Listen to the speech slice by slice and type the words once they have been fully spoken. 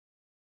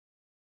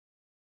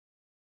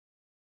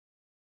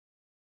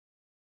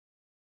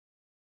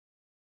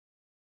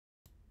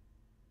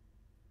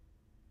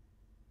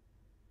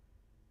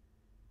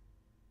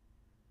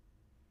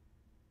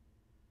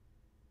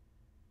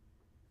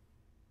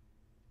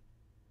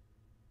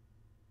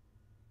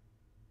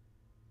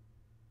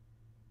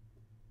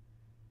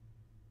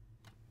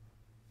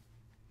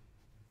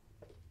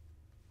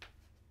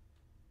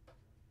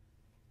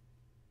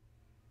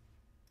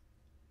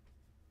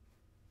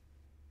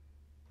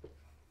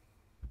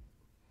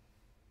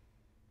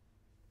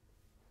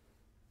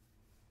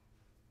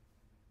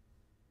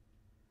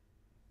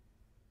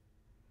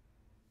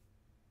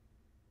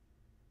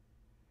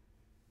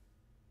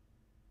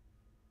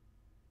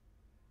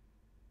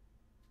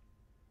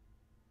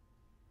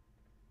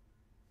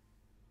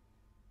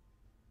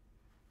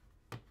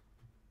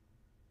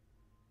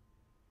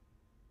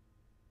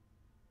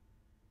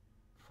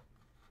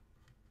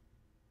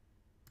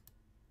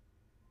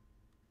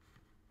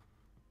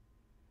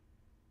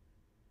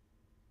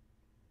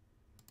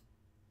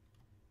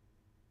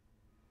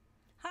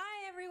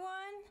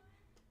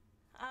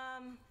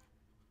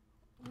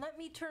let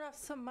me turn off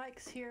some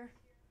mics here.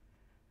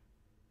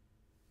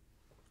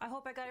 I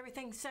hope I got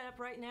everything set up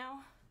right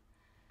now.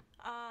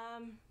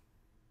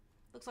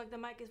 Looks like the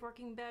mic is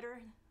working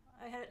better.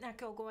 I had an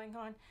echo going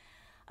on.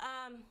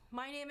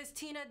 My name is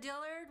Tina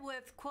Dillard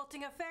with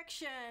Quilting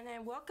Affection,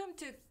 and welcome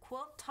to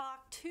Quilt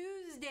Talk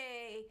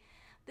Tuesday.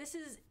 This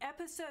is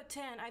episode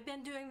 10. I've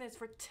been doing this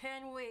for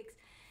 10 weeks,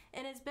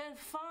 and it's been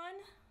fun,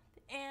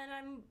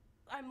 and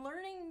I'm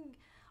learning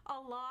a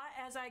lot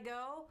as I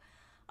go,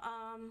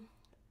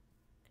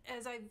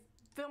 as I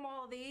film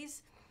all of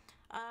these.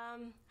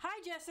 Hi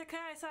Jessica,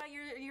 I saw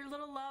your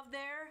little love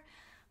there.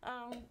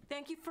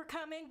 Thank you for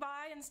coming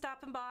by and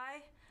stopping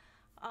by.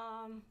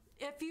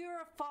 If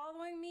you're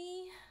following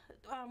me,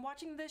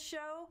 watching this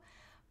show,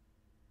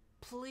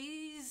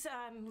 please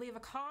leave a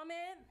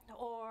comment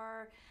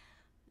or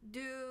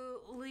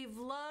leave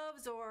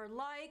loves or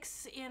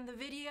likes in the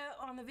video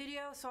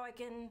so I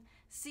can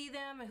see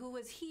them, who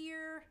was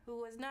here, who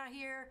was not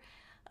here,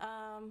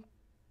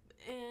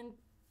 and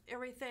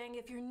everything.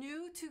 If you're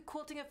new to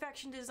Quilting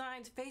Affection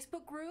Design's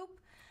Facebook group,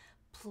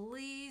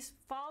 please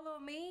follow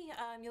me.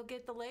 You'll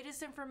get the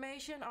latest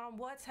information on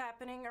what's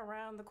happening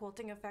around the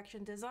Quilting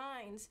Affection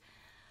Designs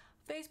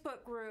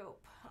Facebook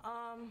group.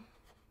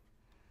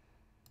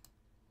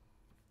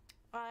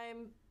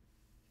 I'm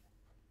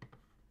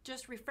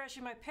just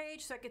refreshing my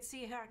page so I could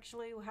see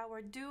actually how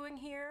we're doing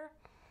here.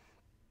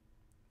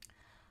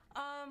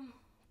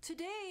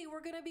 Today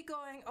we're going to be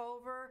going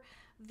over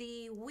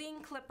the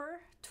wing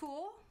clipper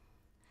tool,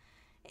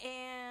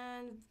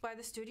 and by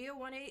the Studio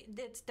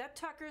 180, it's Deb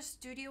Tucker's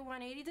Studio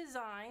 180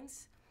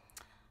 Designs.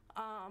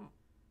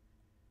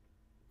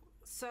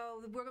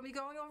 So we're going to be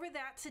going over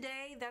that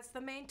today. That's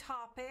the main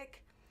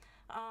topic.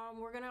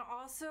 We're going to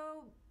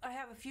also, I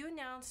have a few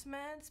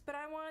announcements, but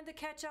I wanted to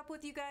catch up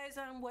with you guys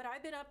on what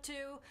I've been up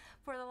to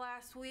for the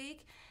last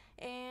week.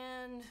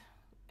 And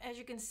as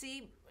you can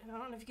see, I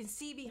don't know if you can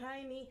see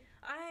behind me,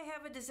 I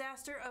have a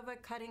disaster of a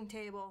cutting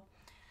table.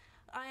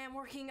 I am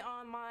working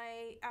on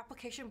my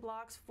application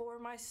blocks for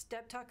my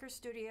Deb Tucker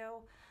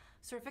Studio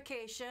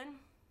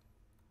certification.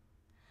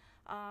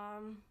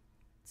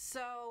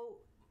 So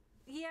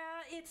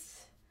yeah,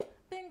 it's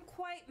been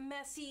quite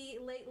messy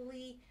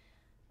lately,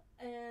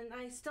 and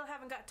I still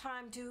haven't got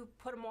time to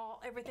put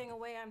everything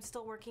away. I'm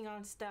still working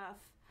on stuff.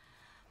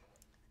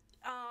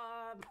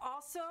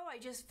 Also, I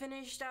just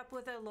finished up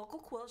with a local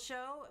quilt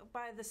show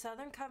by the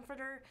Southern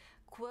Comforter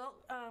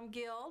Quilt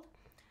Guild.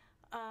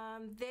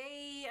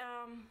 They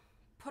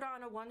put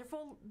on a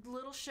wonderful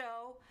little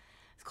show.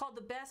 It's called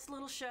the Best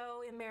Little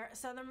Show in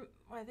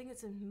I think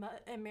it's in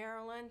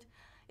Maryland.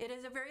 It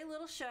is a very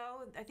little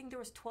show. I think there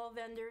was 12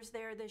 vendors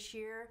there this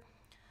year.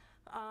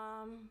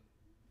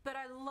 But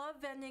I love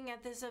vending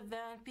at this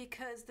event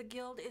because the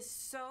guild is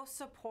so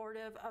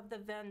supportive of the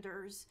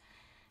vendors,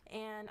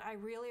 and I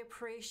really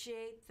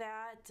appreciate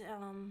that,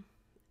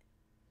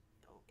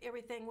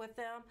 everything with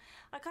them.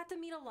 I got to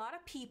meet a lot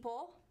of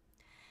people,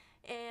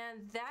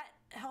 and that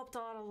helped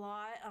out a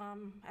lot.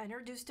 I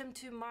introduced them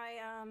to my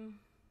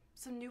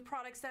some new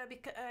products that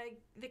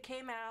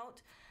came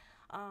out.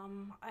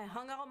 I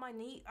hung all my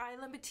neat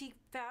Island Batik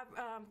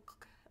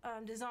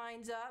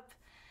designs up,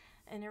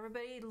 and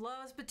everybody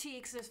loves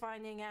batiks.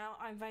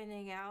 I'm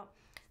finding out.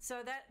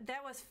 So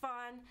that was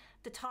fun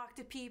to talk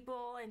to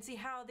people and see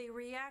how they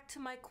react to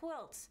my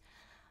quilts.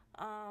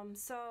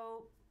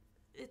 So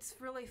it's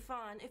really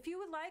fun. If you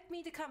would like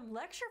me to come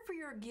lecture for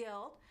your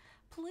guild,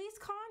 please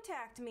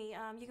contact me.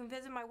 You can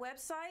visit my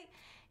website,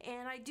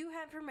 and I do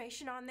have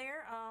information on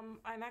there.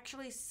 I'm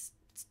actually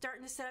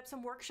starting to set up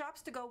some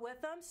workshops to go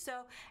with them,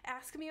 so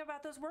ask me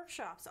about those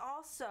workshops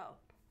also.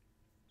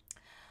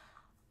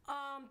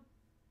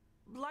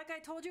 Like I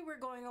told you, we're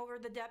going over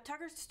the Deb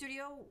Tucker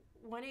Studio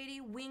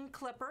 180 wing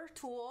clipper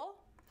tool,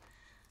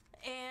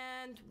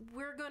 and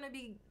we're going to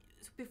be,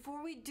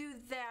 before we do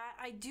that,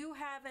 I do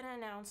have an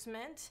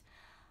announcement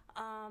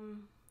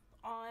on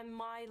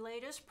my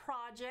latest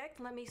project.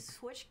 Let me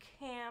switch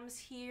cams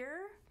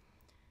here.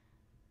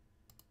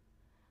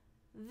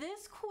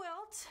 This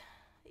quilt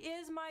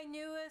is my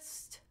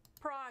newest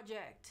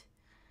project.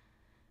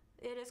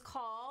 It is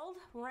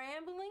called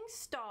Rambling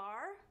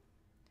Star,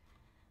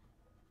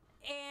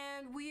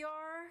 and we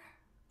are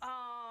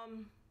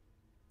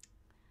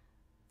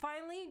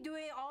finally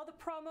doing, all the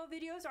promo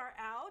videos are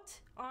out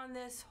on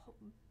this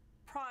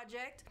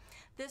project.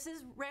 It's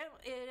an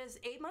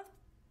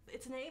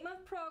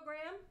 8-month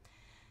program.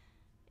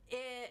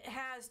 It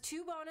has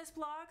 2 bonus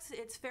blocks.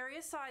 It's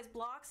various size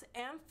blocks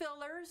and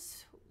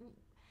fillers.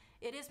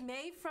 It is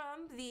made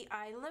from the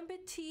Island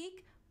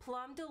Batik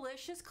Plum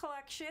Delicious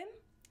collection,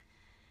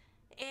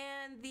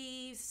 and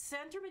the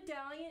center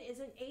medallion is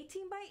an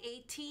 18 by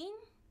 18,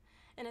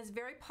 and it's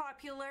very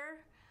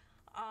popular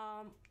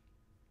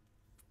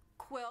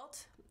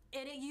quilt,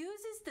 and it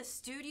uses the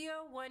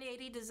Studio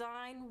 180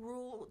 design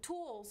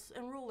tools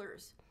and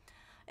rulers.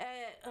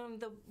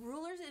 The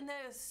rulers in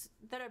this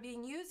that are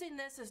being used in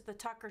this is the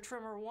Tucker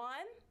Trimmer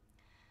 1,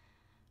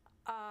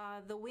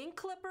 the Wing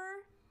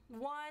Clipper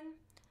 1,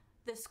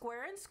 the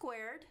Square and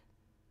Squared,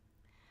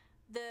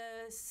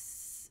 the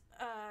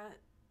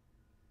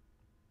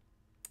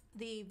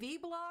the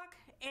V-block,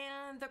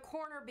 and the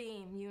corner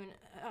beam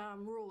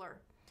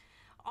ruler.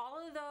 All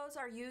of those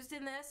are used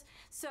in this.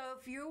 So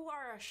if you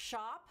are a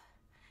shop,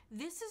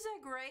 this is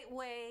a great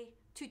way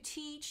to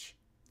teach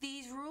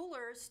these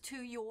rulers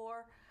to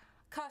your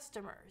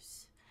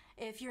customers.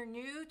 If you're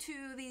new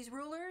to these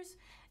rulers,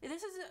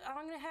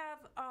 I'm going to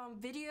have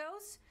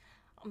videos,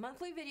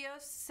 monthly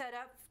videos set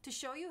up to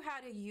show you how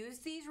to use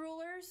these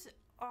rulers.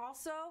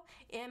 Also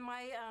in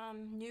my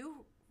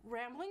new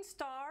Rambling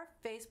Star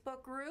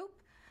Facebook group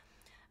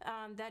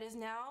that is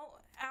now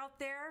out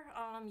there.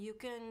 You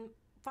can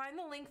find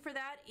the link for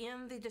that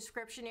in the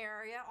description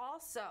area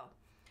also.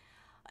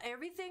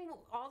 Everything,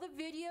 all the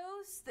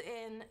videos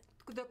and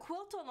the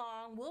quilt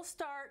along will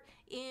start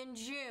in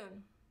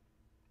June.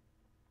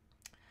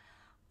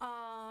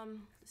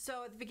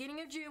 So at the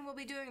beginning of June we'll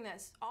be doing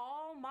this.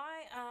 All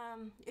my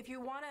if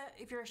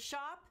you're a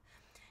shop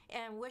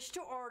and wish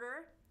to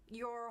order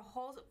your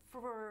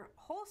for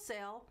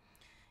wholesale,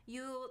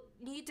 you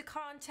need to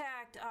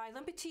contact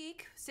Island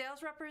Boutique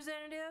sales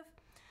representative,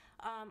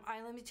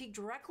 Island Boutique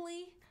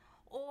directly,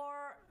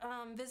 or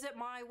visit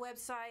my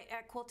website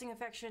at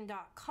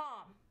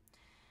quiltingaffection.com.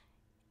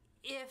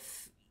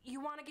 If you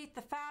want to get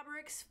the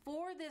fabrics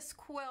for this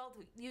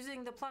quilt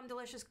using the Plum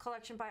Delicious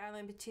collection by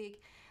Island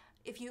Boutique,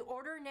 if you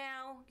order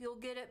now, you'll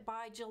get it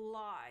by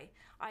July.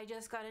 I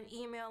just got an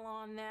email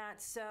on that,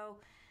 so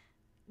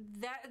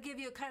that'll give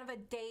you kind of a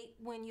date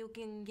when you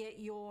can get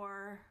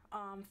your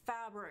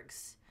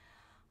fabrics.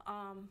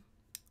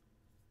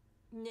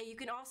 You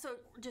can also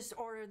just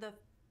order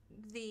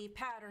the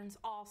patterns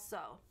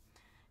also,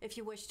 if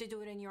you wish to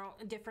do it in your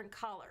own different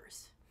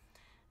colors.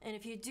 And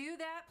if you do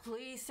that,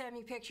 please send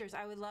me pictures.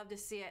 I would love to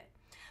see it.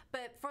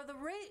 But for the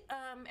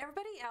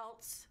everybody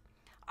else,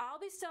 I'll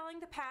be selling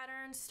the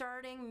patterns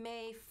starting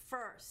May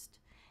 1st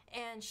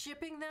and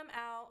shipping them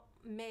out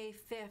May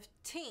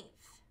 15th.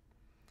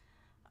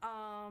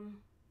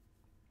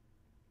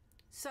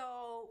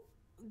 So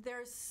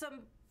there's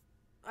some,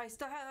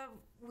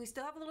 we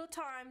still have a little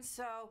time,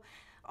 so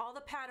all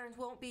the patterns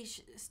won't be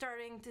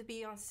starting to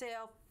be on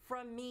sale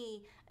from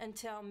me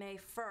until May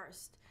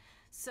 1st.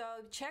 So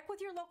check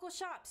with your local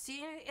shop,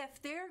 see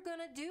if they're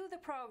gonna do the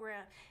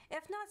program.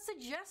 If not,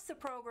 suggest the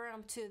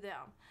program to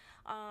them.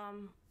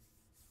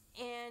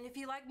 And if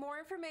you like more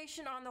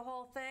information on the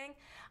whole thing,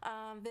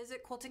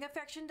 visit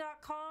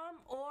quiltingaffection.com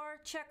or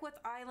check with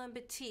Island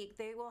Boutique.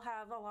 They will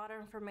have a lot of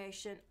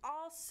information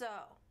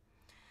also.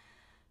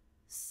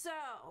 So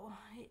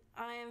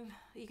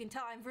you can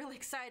tell I'm really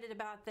excited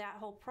about that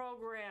whole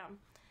program.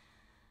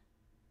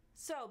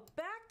 So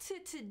back to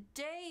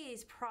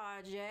today's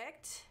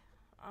project.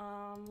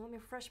 Let me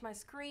refresh my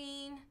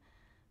screen,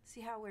 see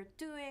how we're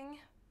doing.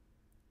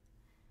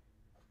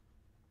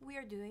 We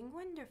are doing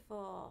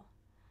wonderful.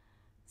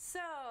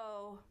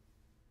 So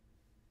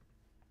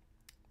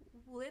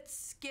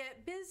let's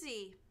get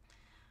busy.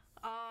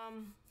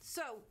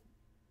 So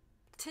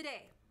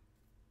today,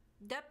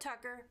 Deb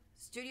Tucker,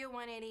 Studio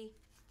 180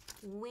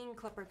 wing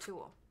clipper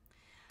tool.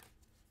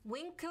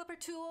 Wing clipper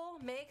tool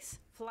makes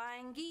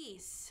flying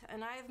geese,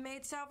 and I have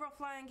made several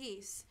flying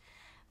geese.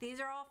 These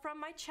are all from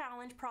my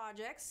challenge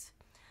projects.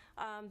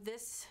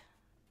 This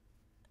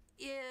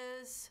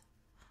is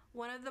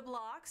one of the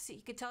blocks.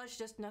 You can tell it's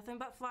just nothing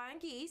but flying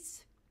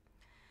geese.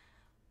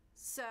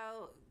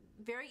 So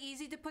very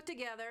easy to put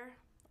together.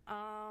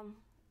 And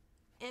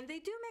they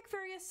do make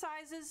various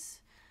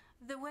sizes.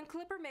 The wing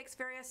clipper makes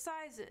various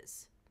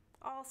sizes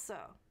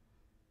also.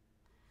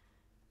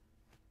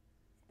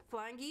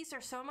 Flying geese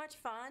are so much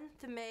fun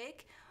to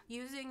make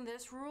using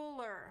this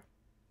ruler.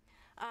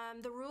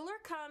 The ruler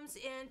comes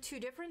in 2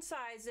 different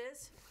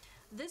sizes.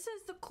 This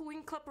is the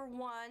wing clipper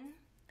 1,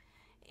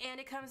 and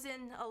it comes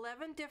in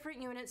 11 different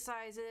unit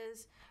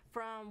sizes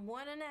from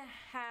 1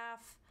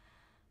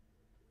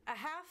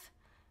 1/2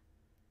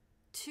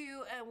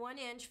 to a 1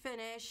 inch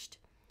finished,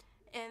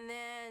 and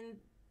then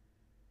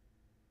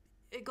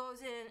it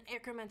goes in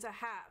increments of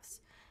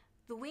halves.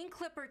 The wing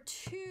clipper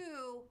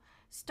 2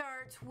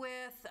 starts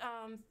with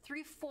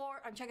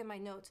 3/4, I'm checking my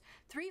notes,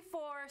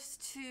 3/4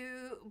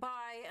 to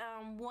by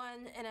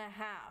 1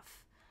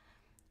 1/2.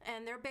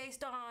 And they're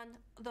based on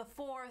the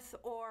 1/4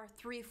 or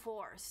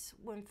 3/4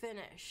 when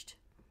finished.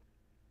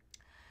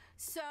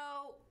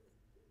 So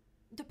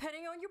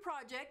depending on your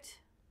project,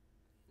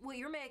 what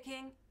you're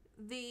making,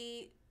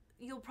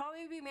 you'll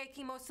probably be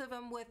making most of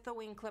them with the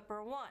wing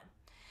clipper 1.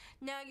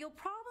 Now you'll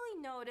probably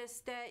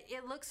notice that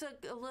it looks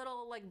a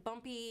little like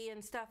bumpy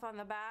and stuff on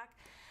the back.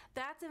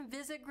 That's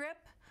Invisigrip.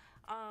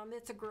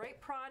 It's a great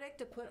product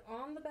to put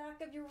on the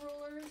back of your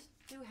rulers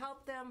to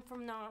help them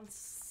from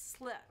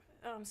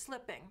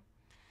slipping.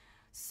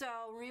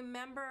 So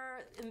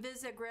remember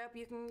Invisigrip.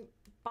 You can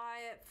buy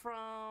it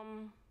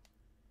from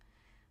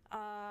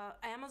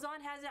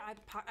Amazon has it.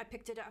 I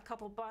picked it a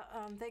couple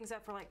things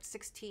up for like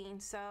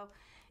 $16. So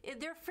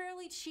they're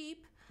fairly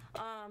cheap.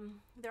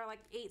 They're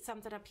like 8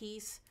 something a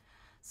piece.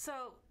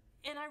 So,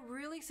 and I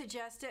really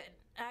suggest it.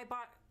 I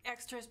bought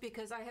extras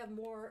because I have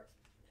more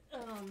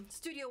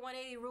Studio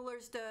 180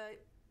 rulers to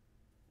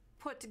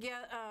put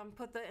together,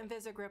 put the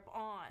Invisigrip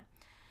on.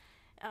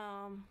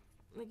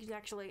 You can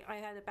actually, I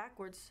had it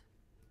backwards.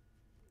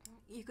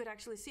 You could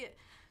actually see it.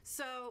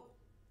 So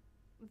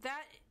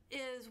that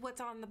is what's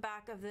on the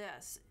back of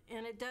this,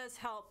 and it does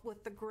help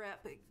with the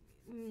grip. It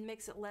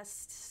makes it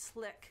less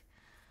slick,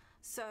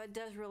 so it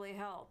does really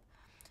help.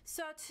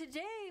 So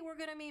today we're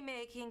going to be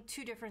making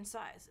two different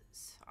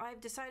sizes. I've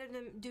decided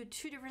to do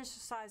two different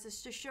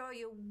sizes to show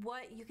you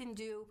what you can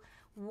do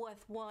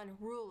with one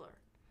ruler.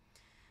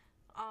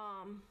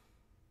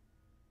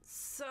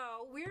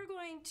 So we're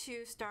going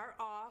to start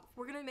off,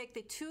 we're going to make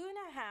the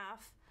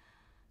 2.5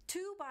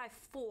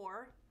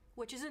 2x4,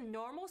 which is a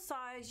normal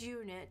size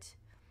unit.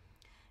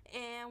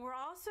 And we're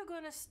also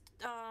going to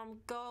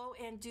go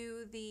and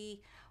do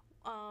the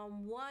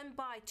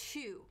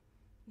 1x2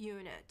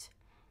 unit.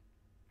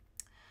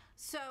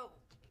 So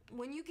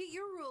when you get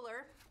your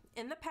ruler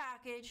in the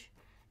package,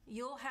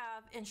 you'll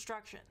have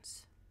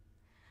instructions.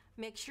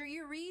 Make sure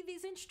you read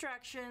these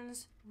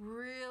instructions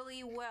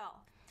really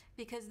well,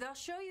 because they'll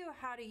show you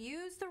how to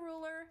use the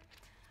ruler.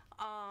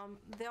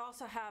 They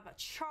also have a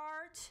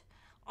chart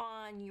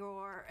on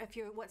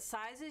what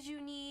sizes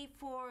you need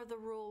for the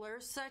ruler,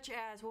 such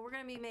as what we're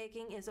going to be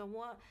making is a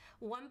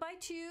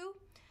 1x2.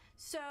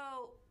 So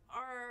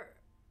our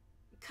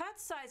cut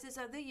sizes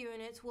of the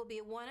units will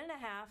be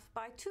 1.5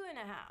 by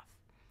 2.5.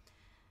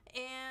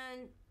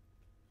 And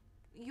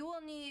you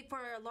will need, for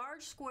a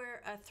large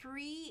square, a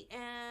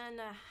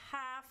 3.5,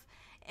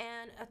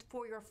 and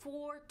for your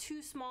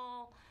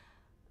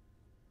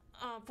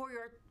for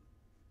your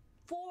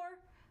 4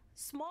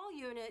 small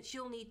units,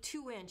 you'll need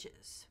 2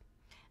 inches.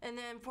 And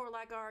then for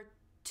like our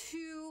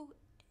 2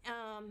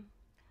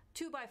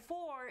 by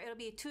 4, it'll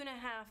be 2.5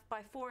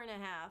 by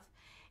 4.5.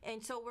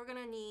 And so we're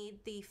gonna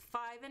need the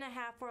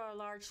 5.5 for our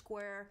large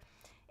square,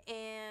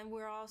 and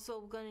we're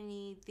also gonna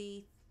need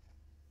the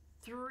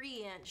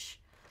 3-inch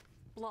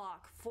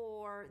block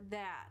for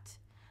that.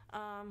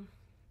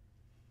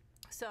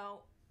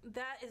 So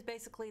that is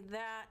basically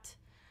that,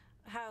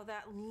 how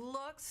that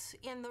looks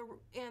in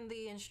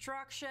the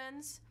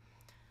instructions.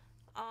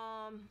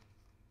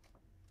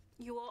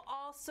 You will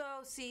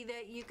also see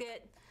that you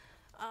get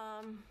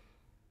how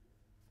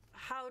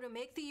to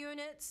make the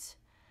units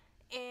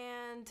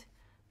and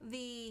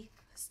the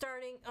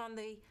starting on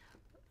the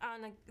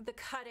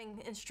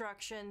cutting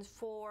instructions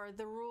for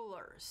the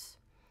rulers.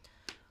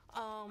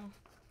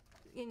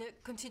 And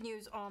it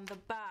continues on the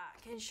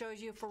back and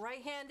shows you for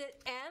right-handed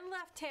and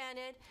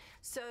left-handed.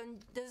 So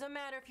it doesn't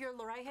matter if you're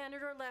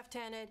right-handed or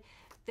left-handed,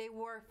 they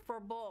work for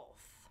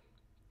both.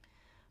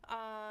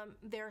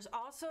 There's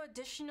also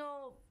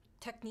additional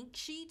technique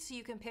sheets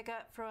you can pick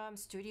up from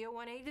Studio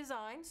 180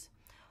 Designs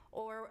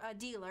or a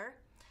dealer,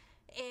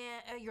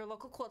 and your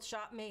local quilt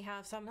shop may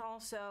have some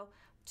also,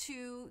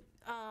 to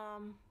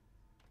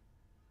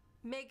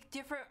make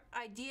different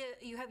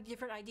you have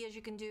different ideas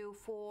you can do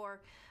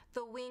for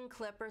the wing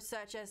clippers,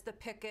 such as the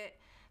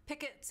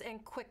pickets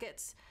and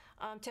quickets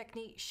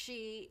technique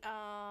sheet.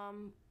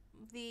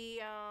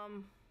 The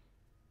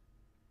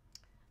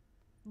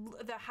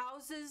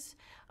houses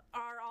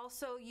are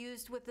also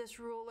used with this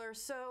ruler,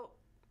 so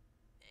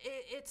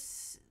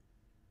it's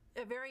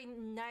a very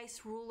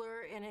nice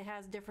ruler and it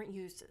has different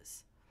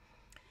uses.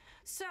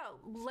 So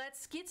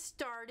let's get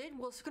started.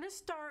 We're going to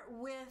start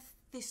with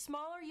the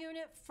smaller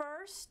unit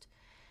first,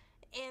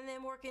 and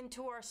then work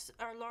into our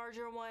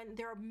larger one.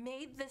 They're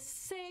made the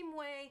same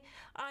way.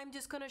 I'm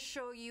just going to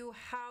show you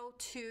how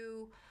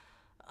to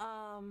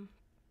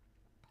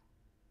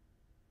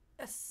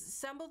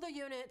assemble the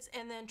units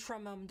and then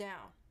trim them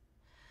down.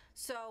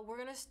 So we're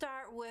going to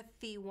start with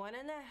the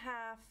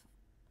 1.5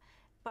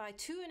 by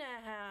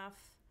 2.5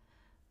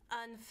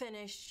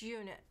 unfinished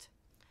unit.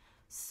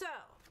 So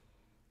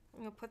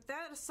I'm going to put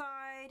that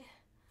aside,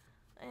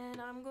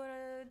 and I'm going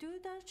to do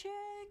the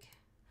check.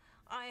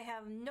 I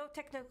have no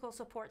technical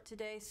support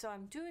today, so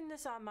I'm doing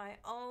this on my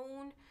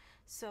own,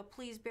 so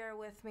please bear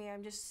with me.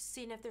 I'm just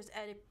seeing if there's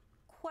any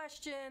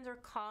questions or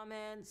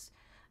comments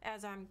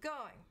as I'm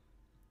going.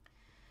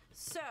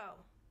 So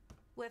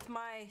with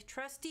my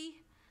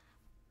trusty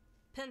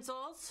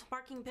pencils,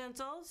 marking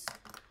pencils,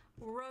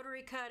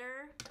 rotary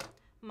cutter,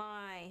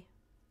 my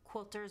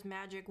quilter's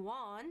magic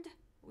wand,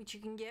 which you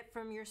can get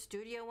from your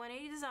Studio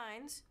 180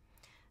 Designs,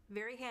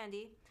 very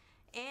handy,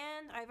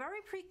 and I've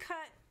already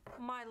pre-cut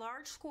my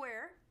large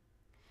square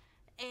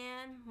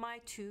and my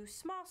 2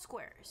 small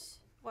squares.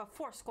 Well,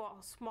 4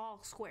 small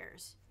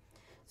squares.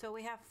 So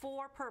we have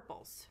 4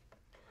 purples.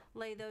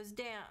 Lay those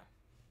down.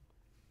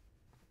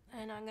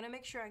 And I'm going to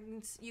make sure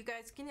you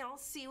guys can all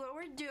see what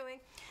we're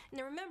doing.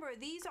 Now remember,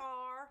 these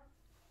are,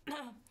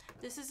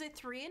 this is a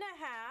 3.5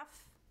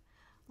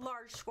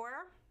 large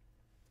square,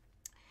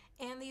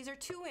 and these are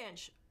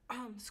 2-inch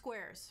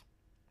squares.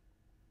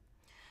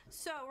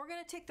 So we're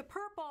going to take the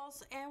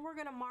purples and we're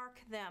going to mark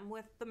them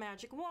with the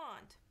magic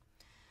wand.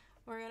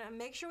 We're going to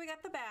make sure we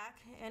got the back,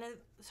 and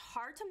it's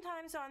hard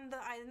sometimes on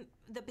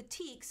the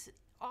batiks,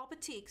 all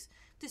batiks,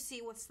 to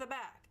see what's the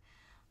back.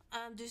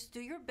 Just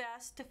do your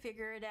best to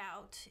figure it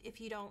out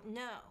if you don't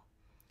know.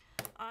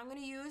 I'm going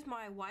to use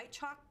my white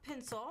chalk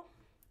pencil,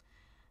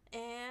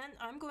 and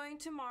I'm going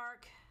to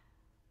mark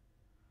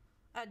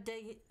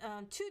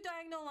two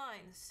diagonal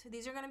lines.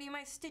 These are going to be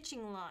my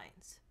stitching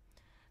lines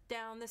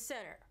down the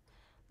center.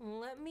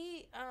 Let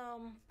me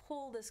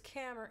pull this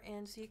camera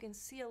in so you can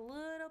see a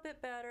little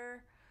bit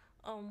better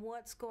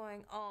what's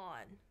going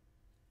on.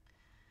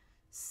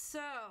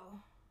 So,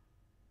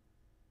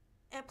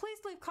 and please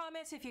leave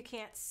comments if you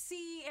can't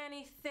see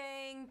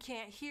anything,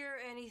 can't hear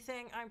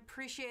anything. I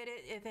appreciate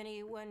it if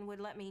anyone would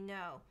let me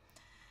know.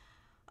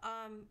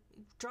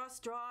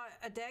 Just draw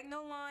a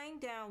diagonal line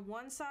down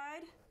one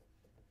side.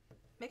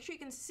 Make sure you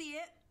can see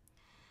it.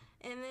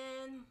 And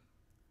then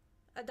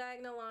a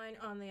diagonal line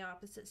on the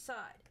opposite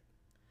side.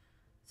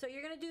 So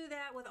you're going to do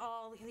that with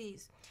all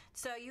these.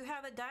 So you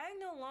have a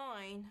diagonal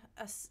line,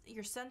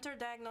 your center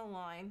diagonal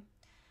line,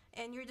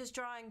 and you're just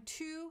drawing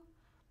two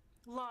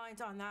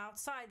lines on the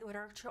outside that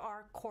are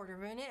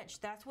 1/4 inch.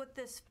 That's what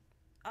this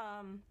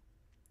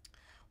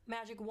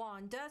magic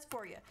wand does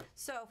for you.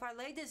 So if I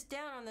lay this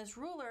down on this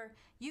ruler,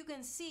 you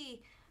can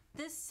see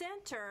this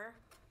center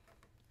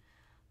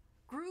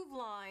groove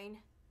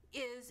line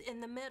is in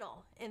the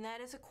middle, and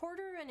that is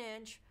 1/4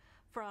 inch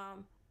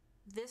from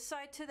this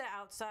side to the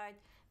outside,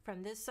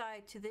 from this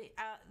side to the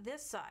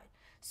this side.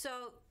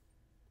 So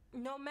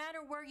no matter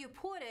where you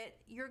put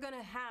it, you're going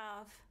to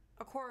have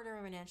a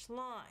 1/4 inch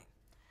line.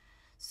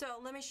 So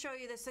let me show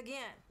you this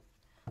again.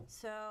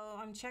 So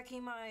I'm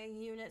checking my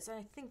units, and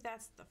I think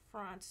that's the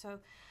front. So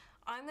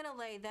I'm going to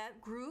lay that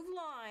groove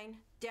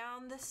line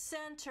down the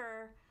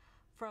center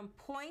from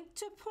point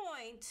to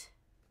point,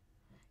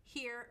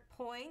 here,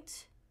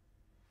 point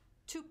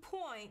to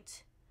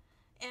point,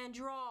 and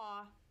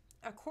draw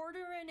a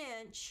 1/4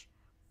 inch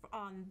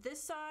on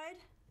this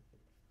side.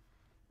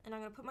 And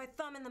I'm going to put my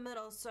thumb in the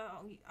middle,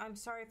 so I'm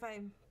sorry if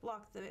I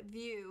block the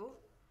view.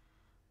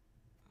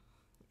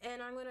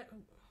 And I'm going to,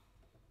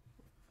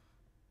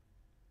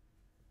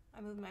 I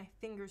moved my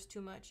fingers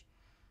too much.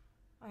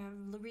 I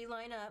have to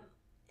reline up,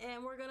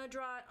 and we're going to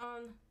draw it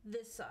on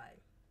this side.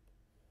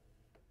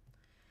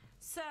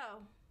 So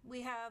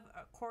we have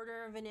a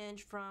 1/4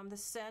 inch from the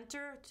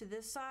center to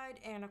this side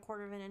and a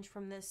 1/4 inch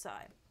from this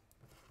side.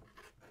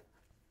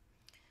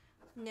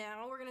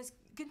 Now we're going to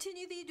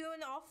continue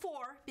doing all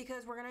four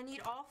because we're going to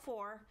need all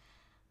four.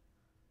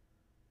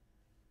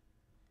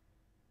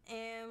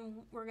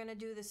 And we're going to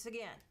do this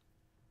again.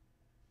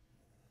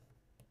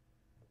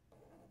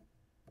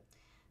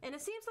 And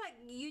it seems like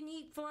you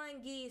need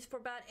flying geese for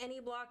about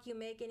any block you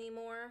make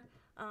anymore.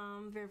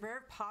 They're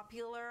very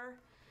popular.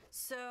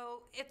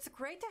 So it's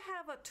great to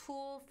have a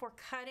tool for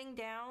cutting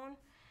down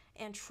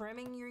and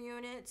trimming your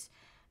units.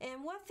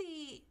 And what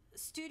the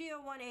Studio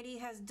 180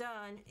 has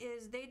done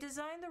is they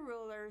designed the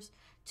rulers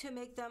to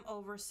make them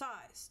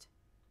oversized.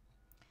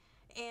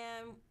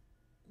 And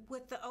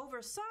with the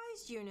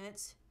oversized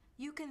units,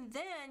 you can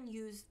then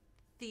use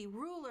the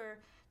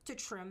ruler to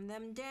trim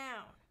them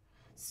down.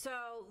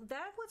 So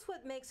that's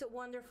what makes it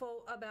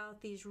wonderful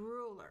about these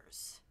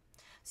rulers.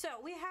 So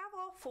we have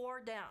all four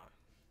down.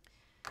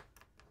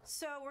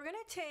 So we're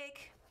going to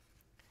take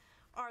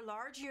our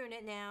large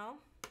unit now,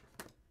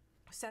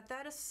 set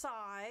that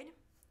aside,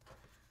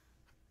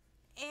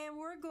 and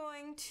we're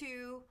going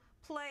to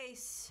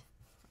place,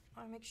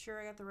 I'll make sure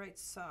I got the right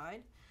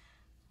side,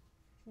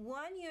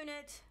 one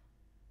unit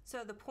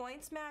so the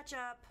points match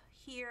up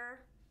here.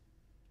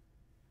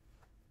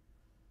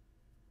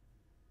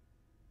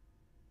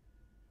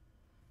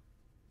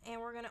 And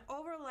we're going to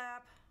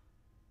overlap,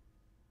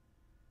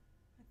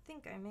 I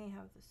think I may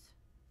have this.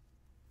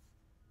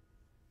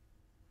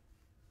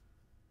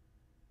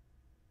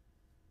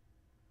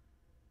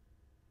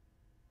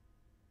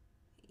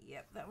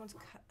 Yep, that one's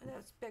cut,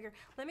 that's bigger.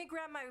 Let me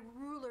grab my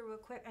ruler real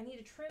quick. I need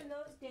to trim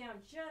those down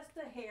just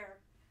a hair.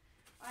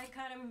 I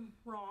cut them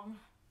wrong.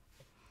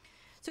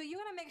 So you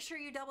want to make sure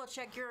you double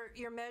check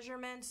your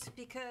measurements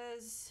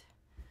because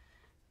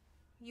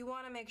you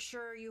want to make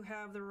sure you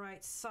have the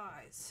right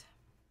size.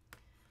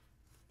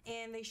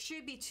 And they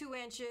should be 2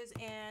 inches,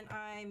 and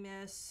I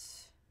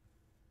messed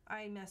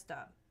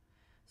up.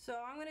 So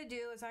all I'm going to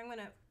do is I'm going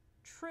to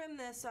trim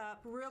this up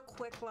real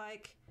quick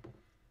like.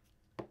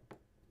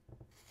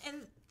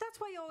 And that's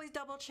why you always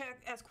double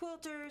check as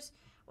quilters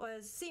or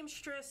as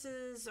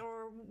seamstresses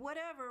or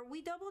whatever,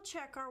 we double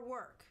check our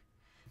work.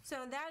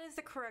 So that is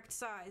the correct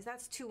size.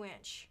 That's 2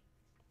 inch.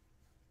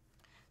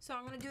 So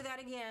I'm going to do that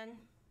again.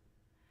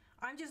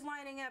 I'm just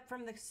lining up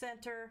from the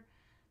center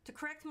to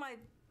correct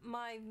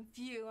my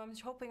view. I'm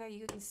just hoping that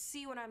you can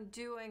see what I'm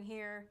doing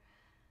here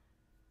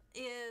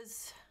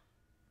is,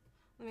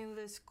 let me move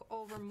this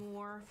over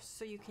more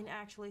so you can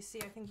actually see.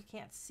 I think you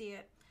can't see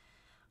it.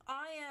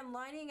 I am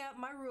lining up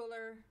my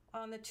ruler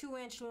on the 2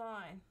 inch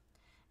line,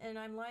 and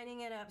I'm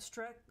lining it up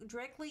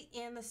directly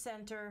in the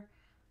center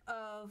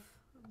of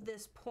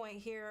this point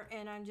here,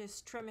 and I'm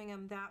just trimming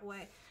them that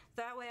way.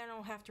 That way I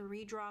don't have to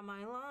redraw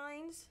my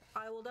lines.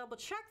 I will double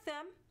check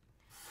them,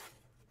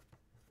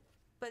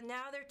 but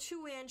now they're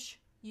 2 inch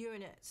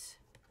units.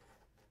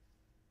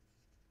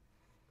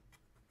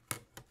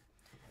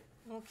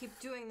 We'll keep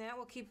doing that.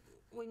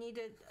 We need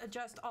to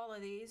adjust all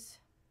of these.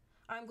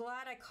 I'm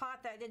glad I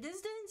caught that.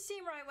 This didn't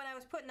seem right when I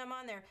was putting them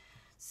on there.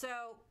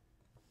 So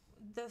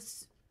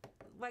this,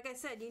 like I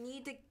said, you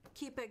need to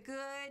keep a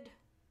good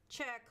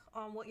check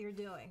on what you're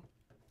doing.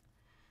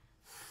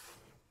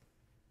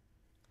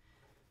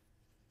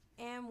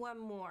 And one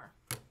more.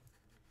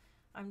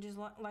 I'm just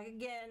like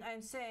again,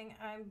 I'm saying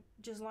I'm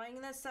just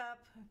lining this up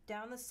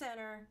down the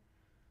center,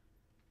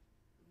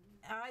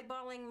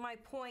 eyeballing my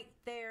point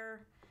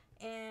there,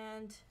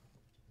 and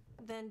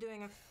then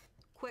doing a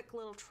quick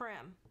little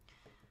trim.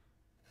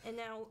 And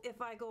now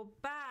if I go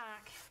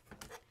back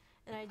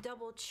and I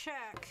double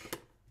check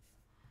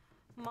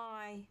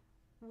my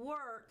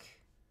work,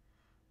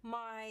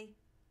 my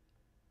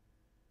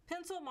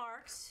pencil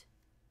marks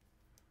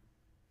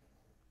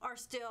are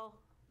still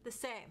the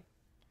same.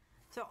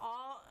 So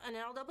and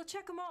I'll double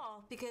check them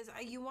all, because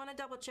you want to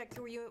double check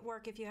through your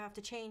work if you have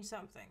to change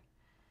something.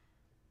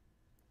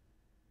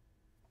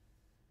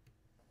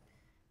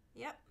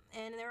 Yep,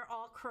 and they're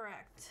all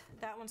correct.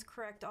 That one's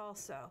correct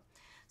also.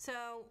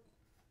 So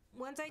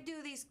once I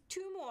do these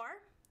two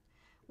more,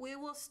 we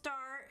will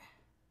start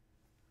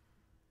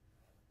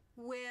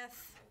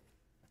with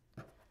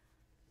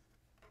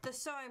the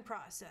sewing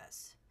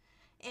process.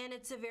 And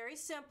it's a very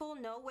simple,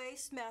 no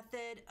waste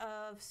method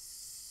of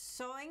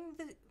sewing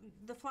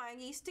the flying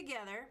geese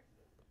together.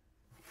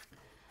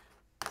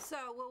 So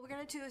what we're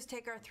going to do is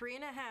take our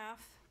 3.5,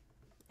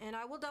 and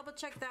I will double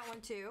check that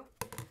one too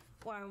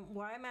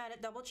while I'm at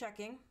it, double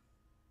checking.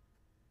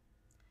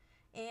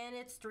 And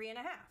it's 3.5.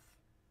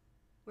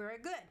 Very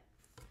good.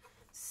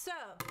 So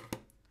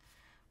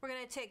we're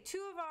going to take 2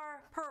 of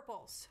our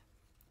purples.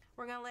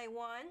 We're going to lay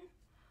one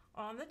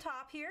on the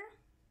top here,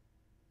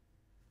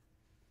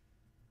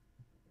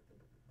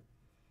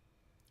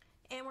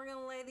 and we're going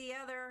to lay the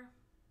other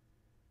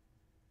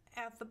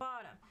at the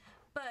bottom.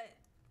 But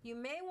you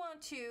may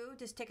want to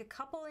just take a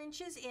couple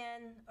inches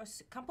in, or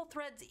a couple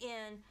threads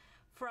in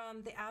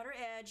from the outer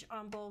edge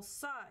on both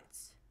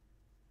sides.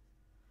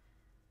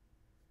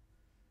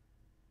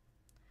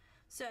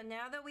 So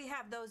now that we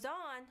have those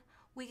on,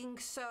 we can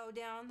sew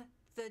down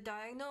the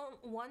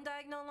one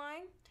diagonal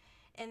line,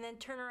 and then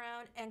turn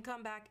around and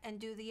come back and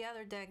do the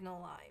other diagonal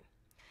line.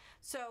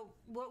 So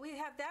what we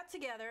have that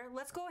together,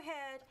 let's go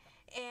ahead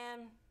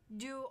and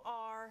do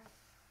our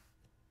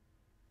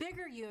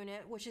bigger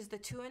unit, which is the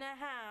 2.5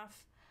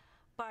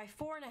 by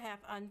 4.5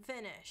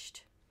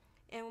 unfinished,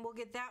 and we'll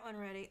get that one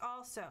ready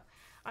also.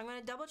 I'm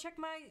going to double check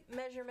my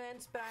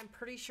measurements, but I'm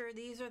pretty sure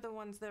these are the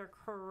ones that are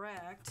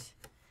correct,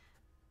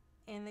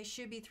 and they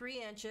should be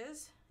 3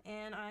 inches,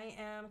 and I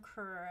am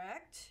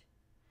correct.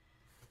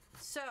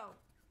 So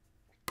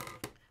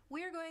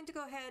we are going to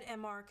go ahead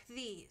and mark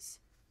these.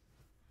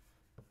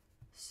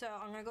 So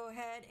I'm going to go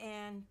ahead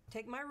and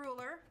take my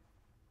ruler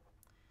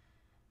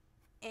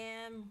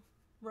and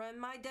run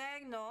my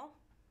diagonal.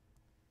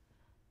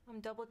 I'm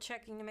double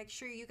checking to make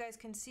sure you guys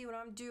can see what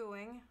I'm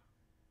doing.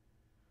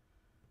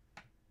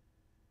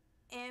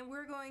 And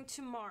we're going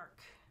to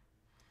mark.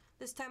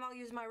 This time I'll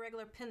use my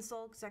regular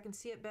pencil because I can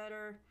see it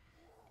better,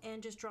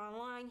 and just draw a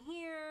line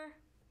here.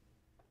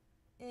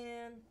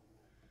 And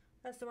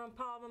that's the one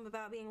problem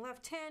about being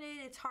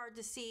left-handed. It's hard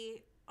to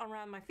see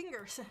around my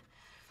fingers.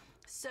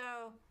 So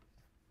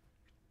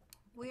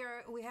we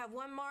have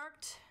one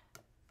marked,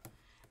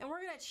 and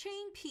we're going to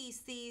chain piece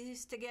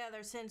these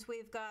together since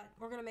we're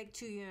going to make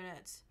 2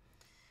 units.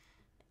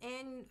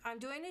 And I'm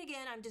doing it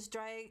again. I'm just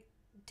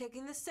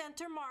taking the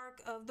center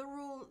mark of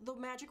the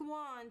magic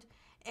wand,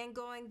 and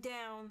going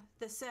down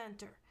the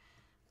center.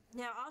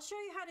 Now I'll show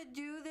you how to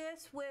do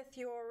this with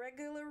your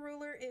regular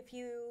ruler if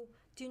you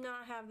do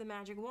not have the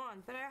magic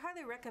wand, but I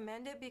highly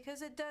recommend it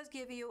because it does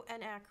give you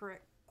an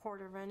accurate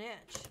 1/4 of an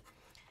inch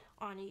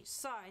on each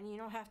side, and you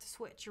don't have to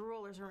switch your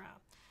rulers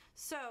around.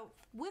 So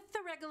with the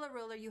regular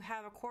ruler, you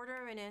have a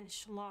 1/4 of an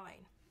inch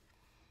line.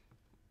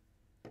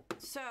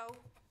 So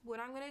what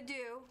I'm going to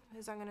do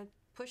is I'm going to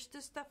push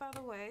this stuff out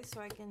of the way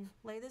so I can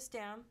lay this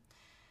down.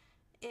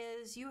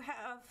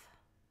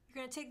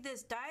 You're going to take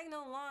this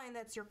diagonal line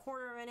that's your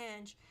 1/4 of an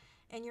inch,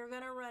 and you're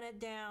going to run it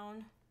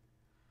down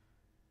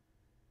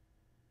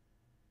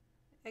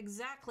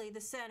exactly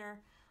the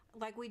center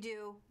like we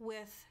do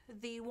with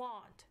the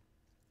wand.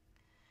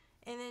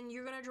 And then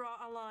you're going to draw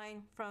a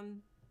line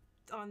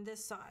on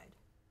this side.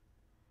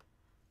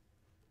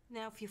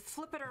 Now if you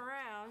flip it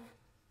around,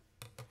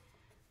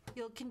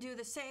 you can do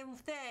the same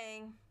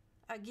thing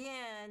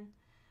again,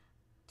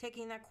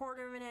 taking that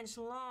 1/4 of an inch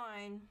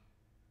line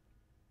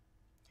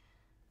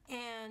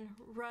and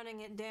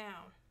running it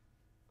down.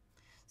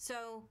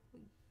 So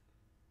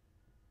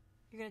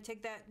you're going to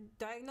take that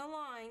diagonal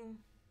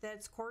line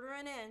that's 1/4 of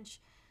an inch,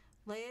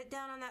 lay it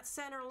down on that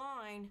center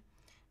line,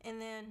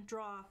 and then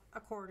draw a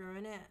 1/4 of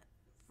an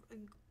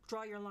inch.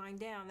 Draw your line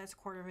down, that's a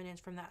 1/4 of an inch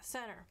from that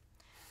center.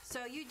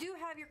 So you do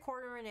have your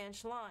 1/4 of an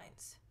inch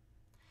lines.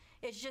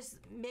 It's just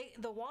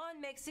the wand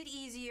makes it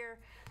easier,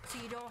 so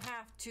you don't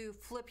have to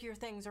flip your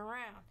things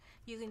around.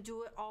 You can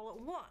do it all at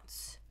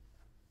once.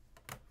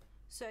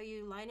 So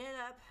you line it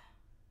up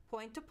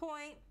point to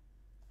point,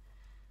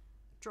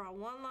 draw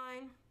one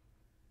line,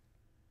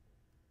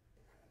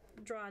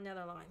 draw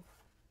another line.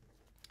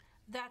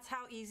 That's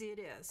how easy it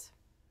is.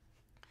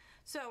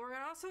 So we're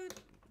going to also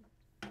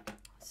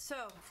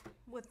So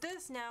with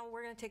this now,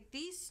 we're going to take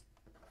these,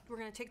 we're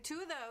going to take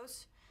 2 of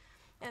those,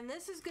 and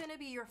this is going to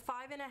be your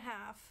 5 1/2,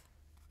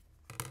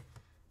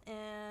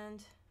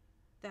 and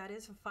that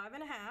is a 5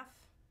 1/2.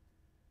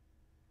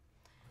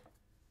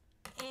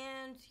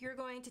 And you're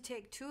going to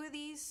take 2 of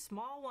these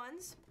small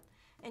ones,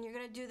 and you're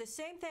going to do the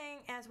same thing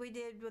as we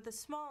did with the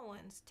small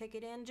ones. Take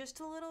it in just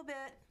a little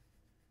bit.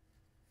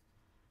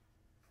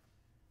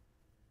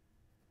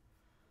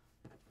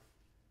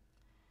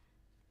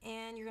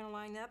 And you're going to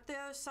line up the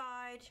other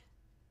side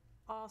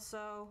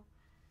also,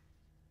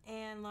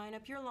 and line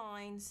up your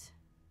lines,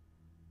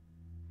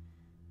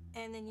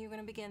 and then you're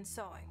going to begin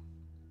sewing.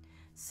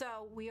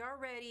 So we are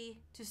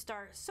ready to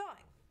start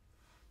sewing.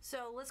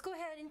 So let's go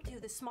ahead and do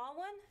the small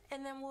one,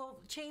 and then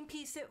we'll chain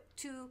piece it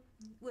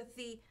with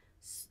the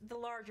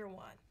larger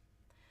one.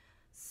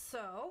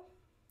 So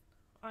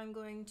I'm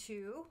going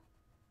to,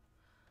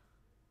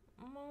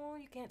 oh,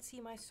 you can't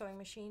see my sewing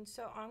machine,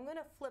 so I'm going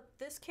to flip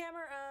this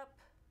camera up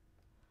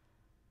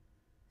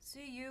so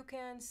you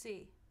can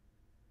see.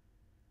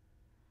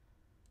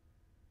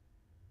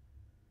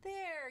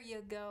 There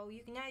you go.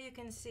 Now you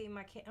can see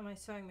my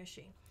sewing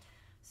machine.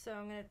 So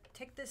I'm going to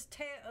take this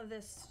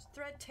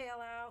thread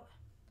tail out,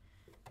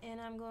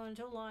 and I'm going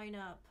to line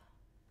up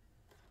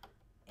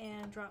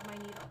and drop my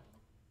needle.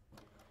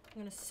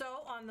 I'm going to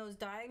sew on those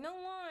diagonal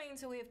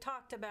lines that we have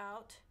talked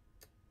about.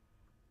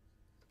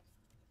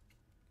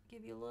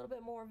 Give you a little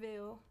bit more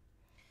view.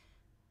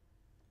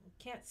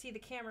 Can't see the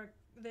camera,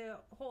 the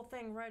whole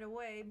thing right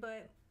away,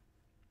 but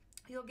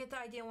you'll get the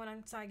idea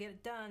once I get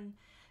it done.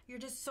 You're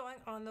just sewing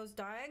on those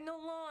diagonal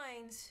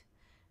lines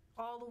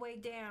all the way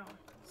down.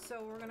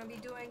 So we're going to be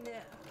doing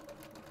the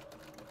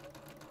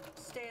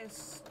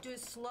do it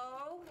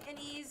slow and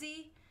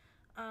easy,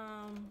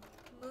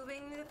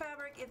 moving the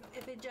fabric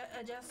if it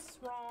adjusts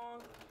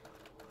wrong,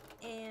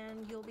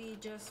 and you'll be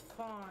just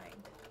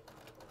fine.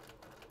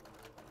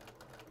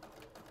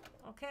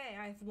 Okay,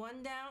 I have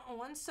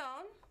one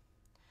sewn.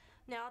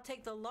 Now I'll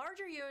take the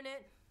larger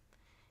unit,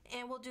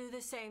 and we'll do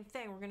the same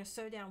thing. We're going to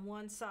sew down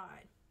one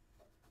side.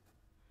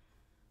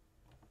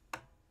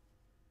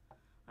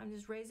 I'm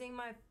just raising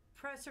my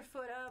presser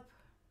foot up,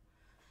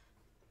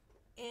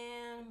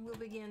 and we'll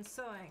begin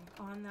sewing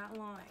on that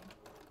line.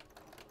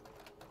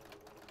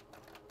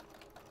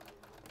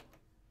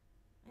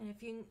 And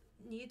if you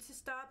need to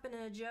stop and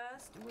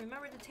adjust,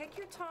 remember to take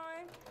your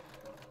time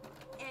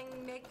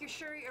and make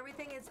sure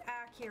everything is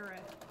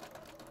accurate.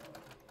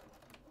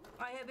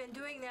 I have been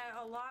doing that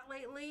a lot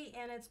lately,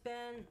 and it's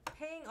been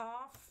paying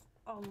off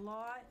a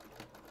lot.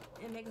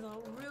 It makes a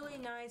really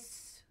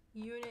nice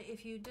unit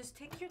if you just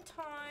take your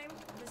time.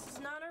 This is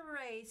not a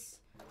race,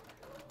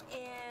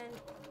 and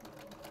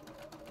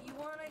you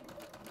want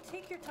to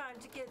take your time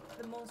to get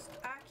the most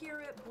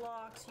accurate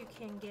blocks you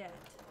can get.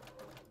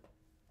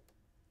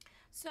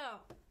 So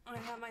I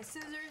have my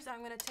scissors. I'm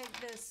going to take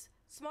this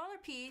smaller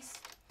piece,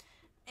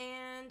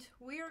 and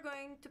we are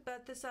going to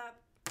butt this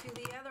up to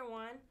the other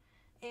one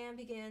and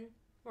begin.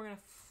 We're going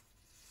to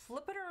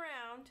flip it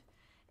around,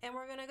 and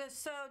we're going to go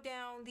sew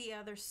down the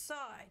other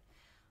side.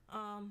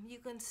 You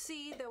can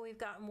see that we've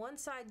gotten one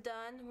side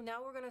done.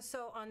 Now we're going to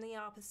sew on the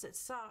opposite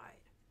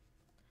side.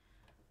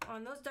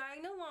 On those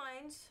diagonal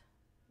lines,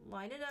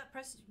 line it up.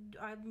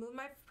 I move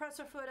my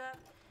presser foot up,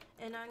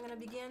 and I'm going to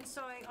begin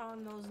sewing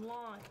on those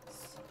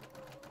lines.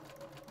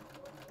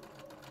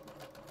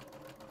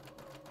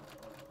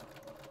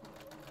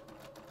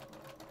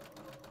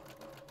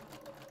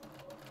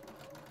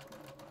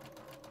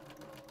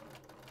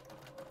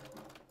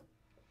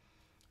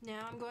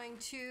 Now I'm going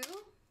to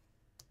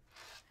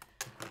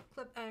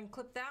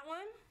clip that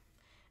one,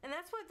 and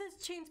that's what this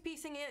chain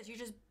piecing is. You're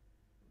just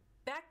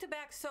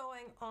back-to-back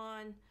sewing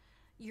on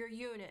your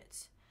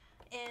units,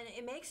 and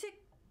it makes it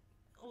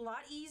a lot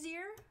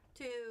easier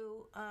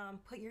to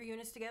put your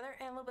units together,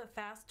 and a little bit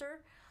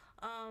faster.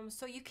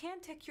 So you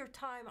can take your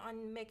time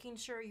on making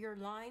sure your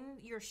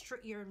lines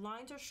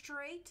are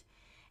straight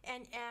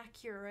and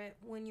accurate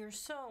when you're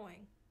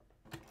sewing.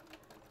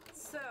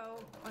 So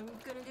I'm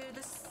going to do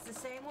the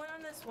same one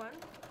on this one.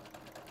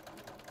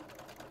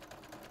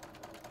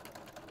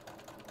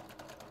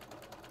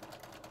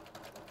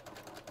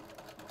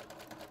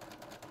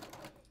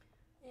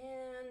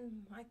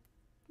 And I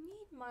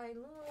need my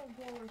little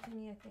blower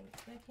thingy, I think.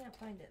 I can't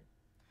find it.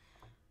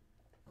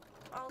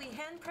 I'll be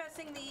hand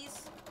pressing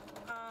these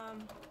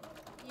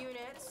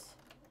units.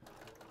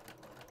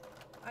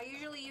 I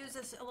usually use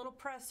a little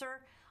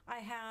presser I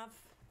have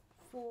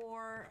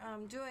for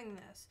doing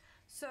this.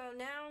 So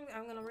now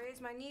I'm going to raise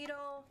my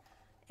needle,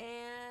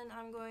 and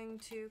I'm going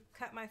to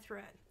cut my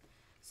thread.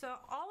 So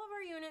all of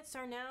our units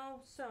are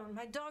now sewn.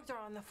 My dogs are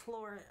on the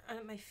floor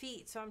at my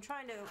feet, so I'm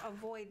trying to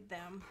avoid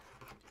them.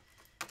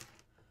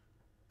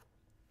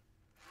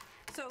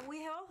 So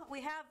we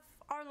have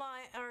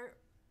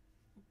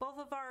both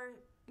of our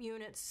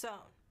units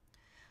sewn.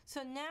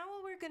 So now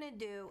what we're going to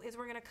do is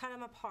we're going to cut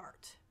them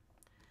apart.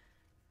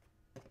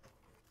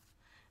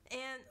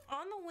 And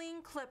on the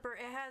wing clipper,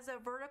 it has a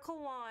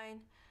vertical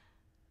line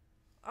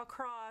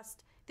across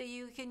that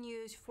you can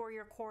use for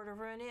your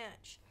 1/4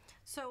 inch.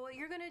 So what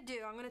you're going to do,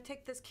 I'm going to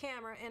take this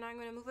camera and I'm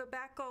going to move it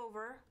back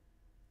over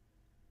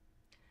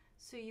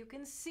so you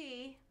can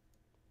see.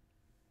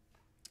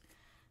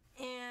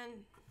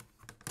 And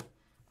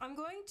I'm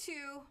going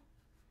to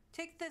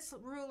take this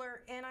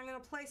ruler and I'm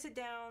going to place it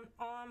down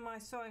on my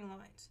sewing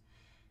lines.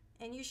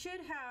 And you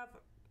should have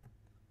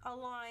a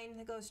line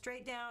that goes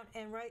straight down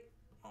and right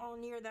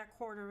on near that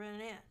 1/4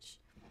 inch.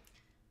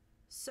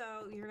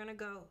 So you're going to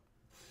go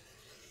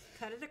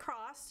cut it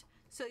across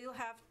so you'll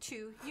have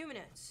 2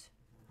 units.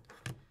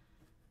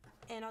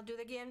 And I'll do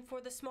it again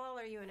for the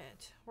smaller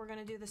unit. We're going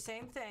to do the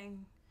same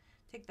thing.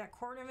 Take that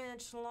 1/4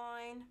 inch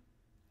line,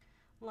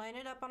 line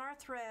it up on our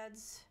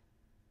threads,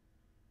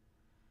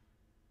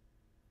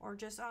 or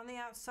just on the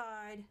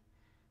outside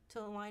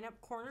to line up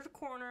corner to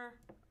corner,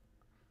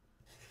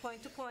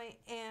 point to point,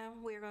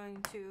 and we're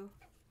going to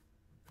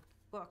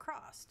go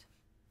across.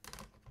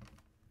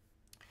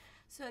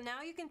 So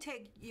now you can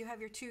take, you have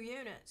your 2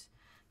 units.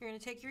 You're going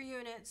to take your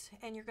units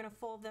and you're going to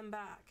fold them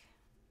back,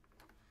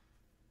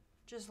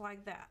 just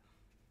like that.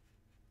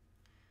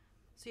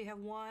 So you have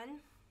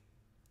 1.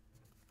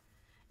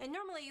 And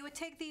normally you would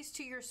take these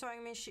to your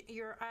sewing machine,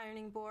 your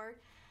ironing board,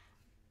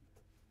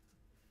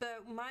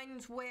 but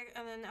mine's way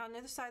and then on the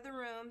other side of the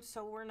room,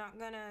 so we're not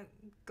gonna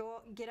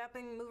get up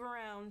and move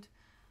around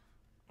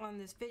on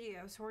this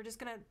video. So we're just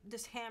gonna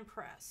hand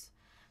press.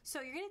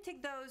 So you're gonna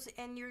take those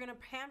and you're gonna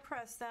hand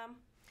press them.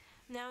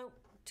 Now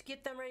to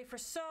get them ready for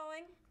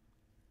sewing,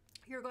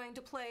 you're going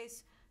to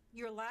place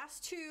your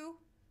last 2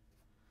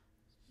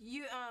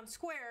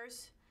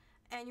 squares,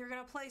 and you're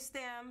gonna place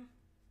them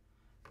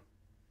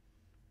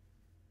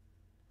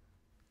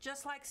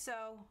just like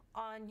so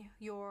on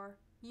your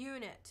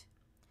unit.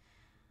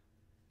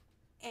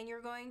 And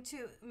you're going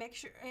to make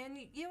sure, and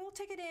you will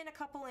take it in a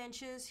couple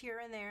inches here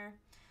and there,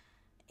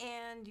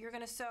 and you're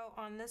going to sew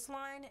on this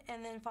line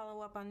and then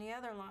follow up on the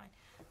other line.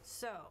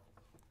 So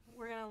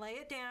we're going to lay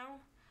it down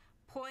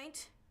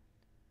point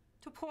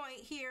to point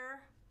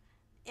here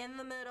in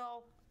the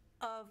middle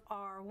of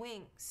our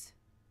wings.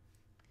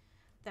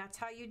 That's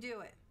how you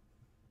do it.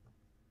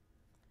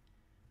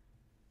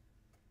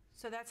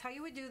 So that's how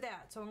you would do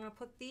that. So I'm going to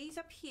put these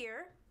up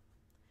here,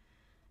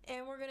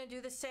 and we're going to do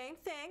the same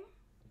thing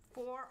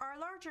for our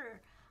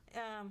larger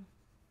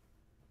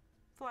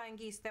flying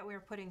geese that we're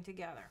putting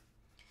together.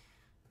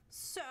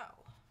 So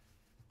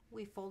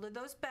we folded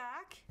those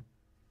back,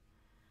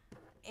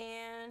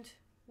 and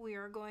we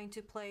are going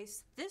to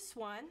place this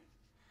one,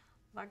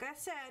 like I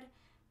said,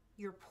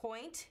 your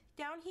point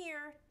down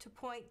here to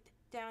point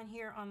down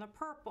here on the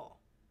purple,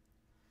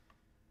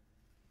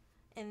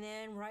 and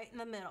then right in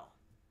the middle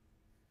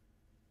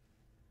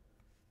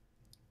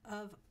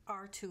of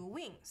our 2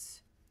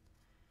 wings.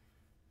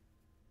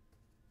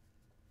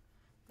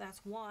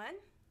 That's 1.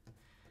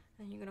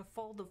 And you're going to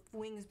fold the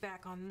wings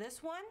back on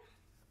this one.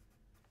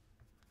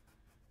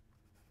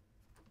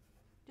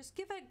 Just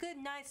give it a good,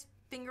 nice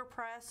finger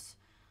press.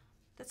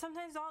 That's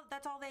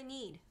all they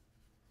need.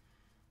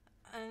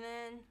 And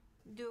then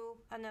do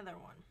another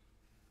one.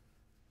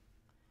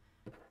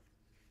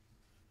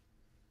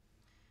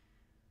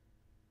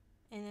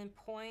 And then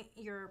point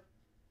your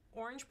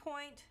orange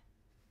point,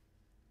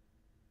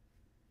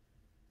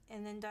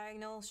 and then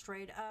diagonal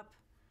straight up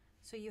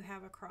so you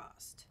have a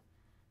cross.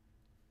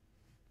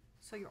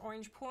 So your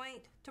orange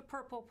point to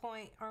purple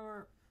point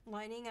are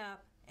lining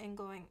up and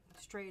going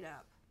straight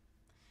up.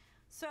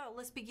 So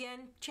let's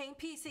begin chain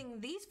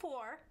piecing these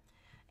 4,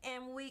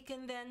 and we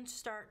can then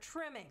start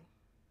trimming.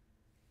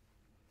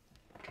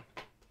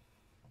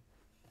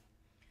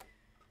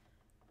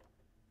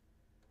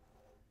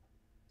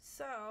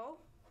 So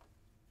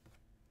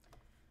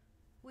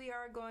we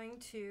are going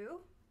to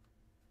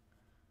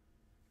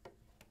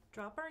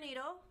drop our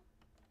needle,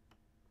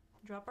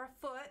 drop our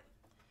foot,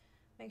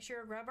 make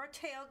sure to grab our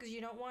tail because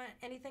you don't want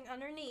anything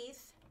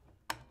underneath.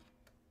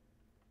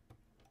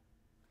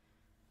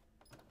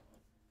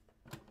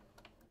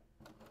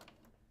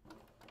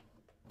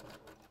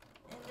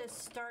 And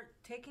just start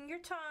taking your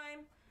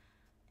time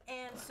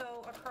and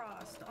sew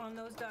across on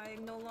those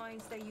diagonal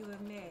lines that you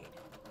have made.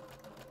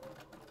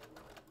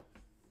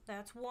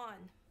 That's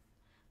 1.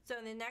 So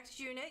in the next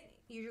unit,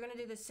 you're going to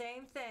do the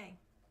same thing.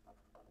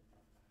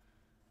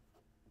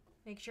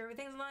 Make sure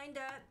everything's lined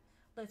up,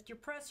 lift your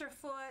presser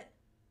foot,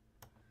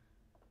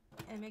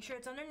 and make sure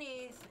it's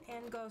underneath,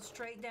 and go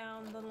straight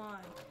down the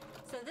line.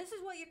 So this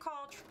is what you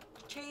call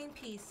chain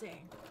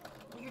piecing.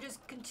 You're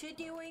just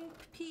continuing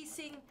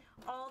piecing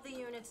all the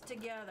units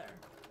together.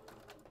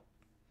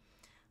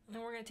 And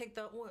then we're going to take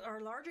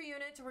our larger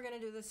units, and we're going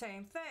to do the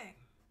same thing.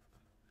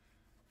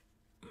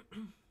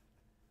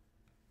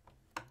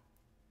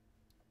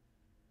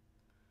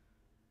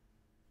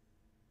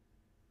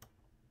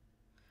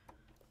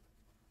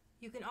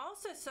 You can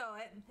also sew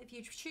it if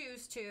you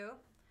choose to.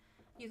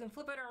 You can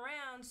flip it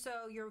around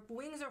so your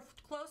wings are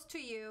close to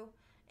you,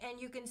 and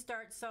you can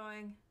start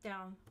sewing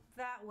down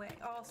that way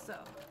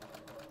also.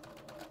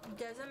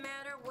 Doesn't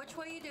matter which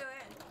way you do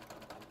it.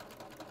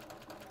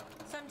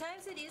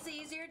 Sometimes it is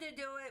easier to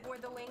do it where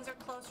the wings are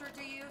closer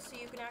to you so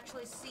you can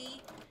actually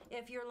see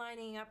if you're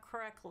lining up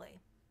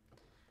correctly.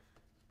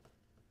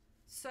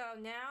 So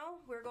now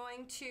we're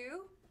going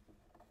to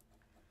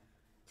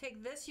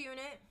take this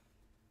unit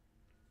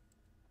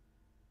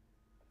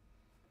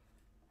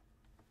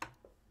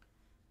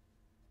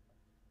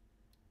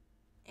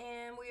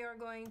and we are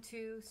going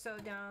to sew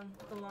down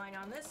the line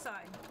on this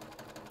side.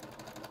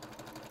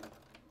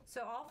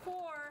 So all 4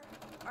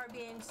 are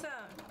being sewn.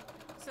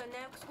 So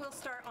next we'll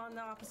start on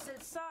the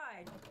opposite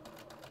side.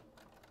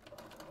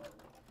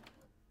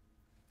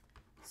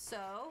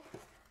 So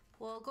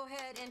we'll go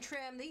ahead and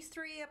trim these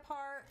 3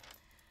 apart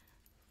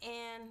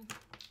and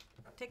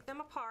take them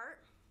apart.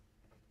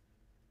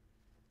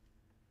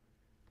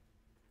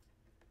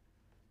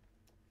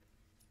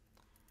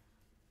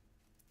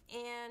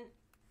 And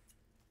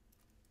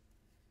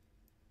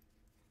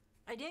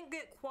I didn't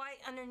get quite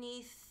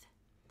underneath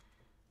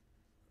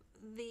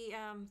the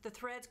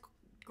threads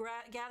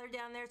gathered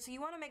down there, so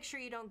you want to make sure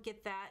you don't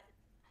get that.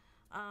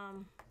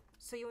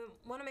 So you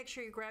want to make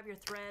sure you grab your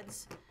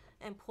threads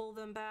and pull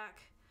them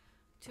back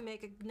to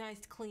make a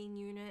nice clean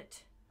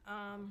unit.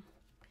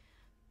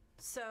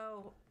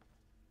 So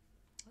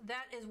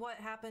that is what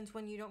happens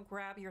when you don't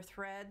grab your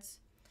threads.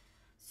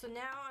 So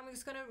now I'm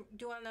just going to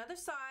do on the other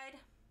side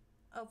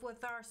of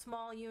with our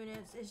small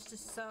units is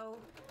just sew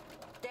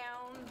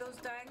down those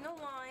diagonal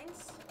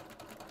lines.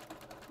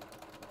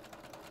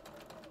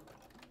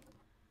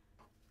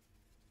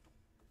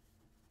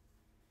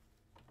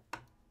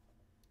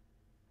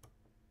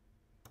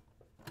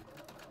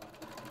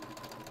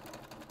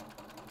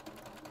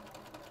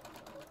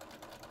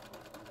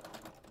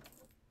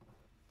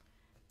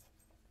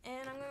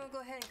 And I'm going to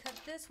go ahead and cut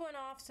this one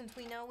off since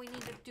we know we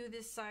need to do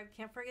this side.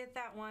 Can't forget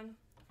that one.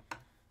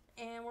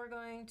 And we're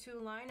going to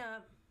line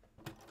up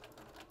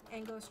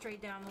and go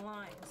straight down the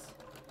lines.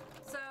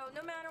 So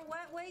no matter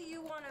what way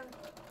you want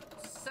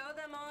to sew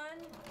them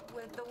on,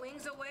 with the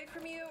wings away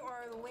from you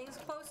or the wings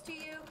close to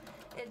you,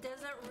 it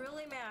doesn't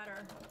really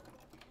matter.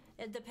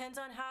 It depends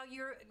on how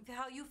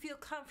you feel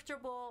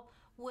comfortable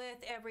with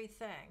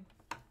everything.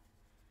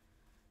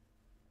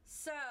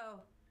 So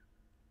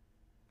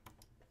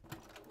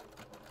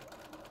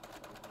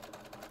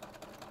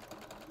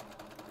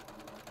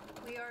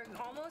we are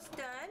almost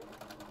done.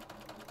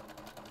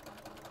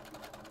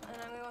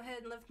 And I'm going to go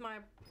ahead and lift my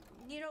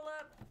needle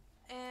up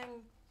and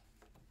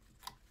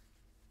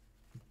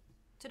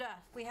ta-da!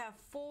 We have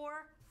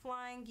 4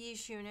 flying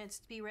geese units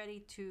to be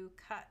ready to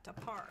cut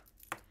apart.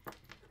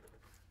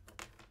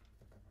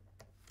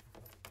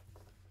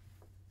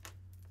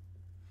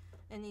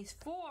 And these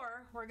 4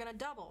 we're going to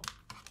double.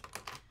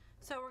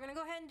 So we're going to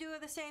go ahead and do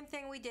the same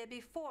thing we did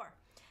before,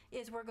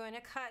 is we're going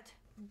to cut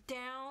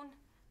down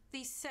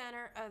the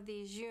center of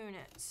these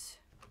units.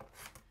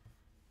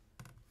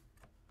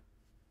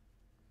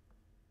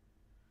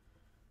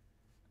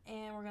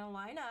 And we're going to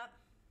line up.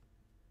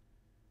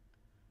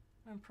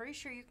 I'm pretty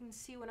sure you can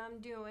see what I'm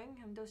doing.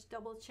 I'm just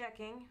double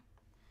checking.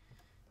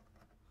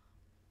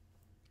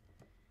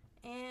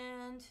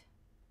 And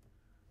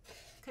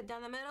cut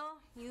down the middle.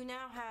 You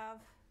now have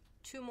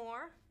 2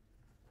 more.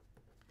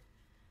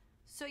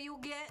 So you'll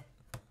get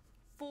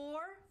 4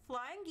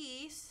 flying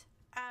geese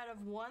out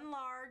of 1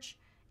 large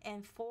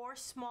and 4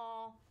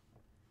 small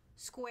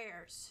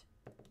squares.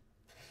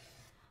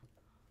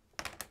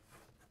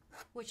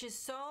 Which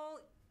is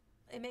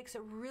it makes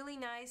it really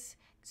nice,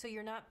 so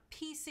you're not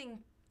piecing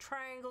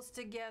triangles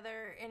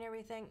together and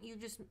everything.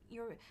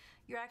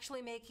 You're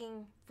actually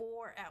making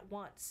 4 at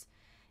once,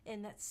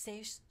 and that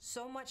saves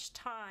so much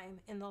time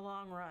in the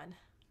long run.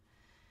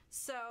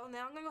 So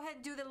now I'm going to go ahead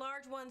and do the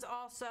large ones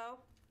also.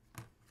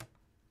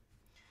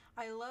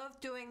 I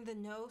love doing the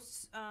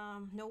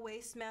no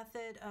waste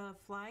method of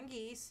flying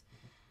geese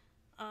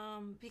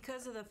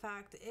because of the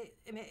fact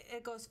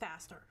it goes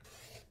faster.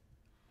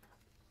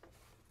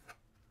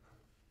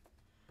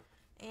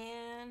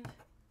 And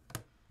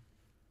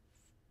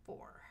 4.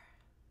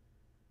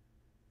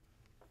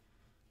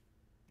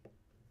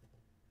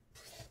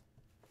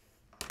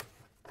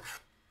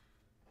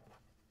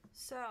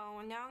 So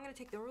now I'm going to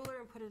take the ruler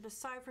and put it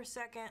aside for a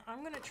second.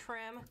 I'm going to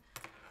trim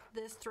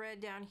this thread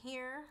down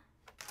here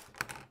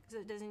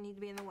because it doesn't need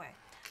to be in the way.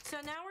 So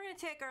now we're going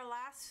to take our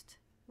last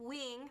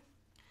wing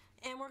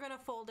and we're going to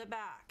fold it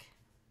back.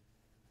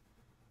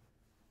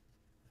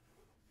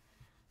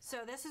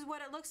 So this is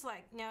what it looks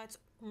like. Now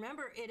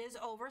remember, it is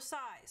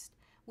oversized.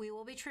 We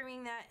will be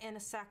trimming that in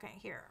a second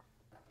here.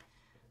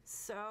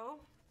 So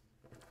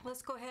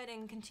let's go ahead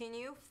and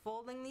continue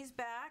folding these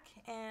back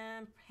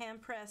and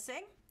hand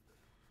pressing.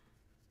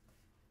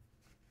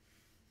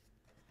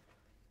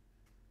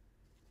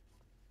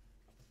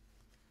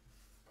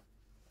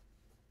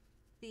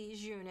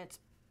 These units.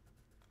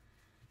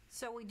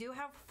 So we do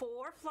have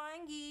 4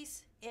 flying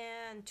geese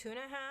and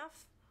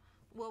 2.5,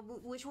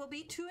 which will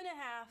be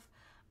 2.5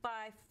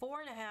 by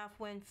 4.5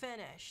 when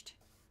finished.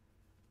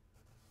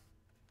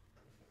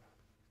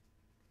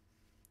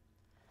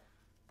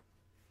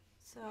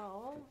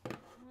 So I'm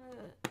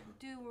gonna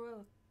do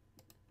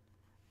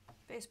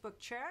a Facebook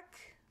check.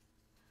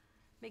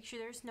 Make sure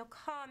there's no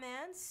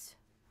comments.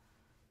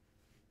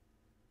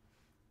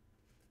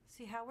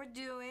 See how we're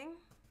doing.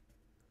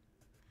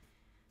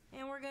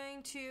 And we're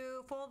going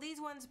to fold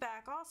these ones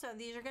back also.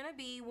 These are going to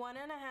be 1.5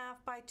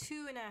 by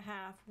 2.5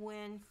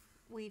 when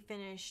we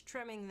finish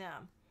trimming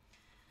them.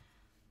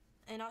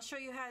 And I'll show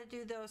you how to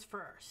do those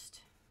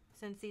first,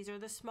 since these are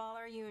the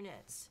smaller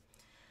units.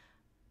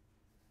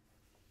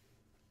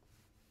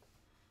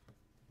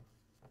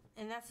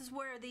 And this is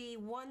where the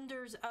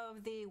wonders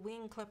of the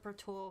wing clipper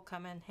tool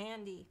come in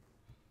handy.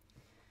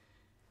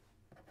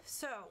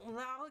 So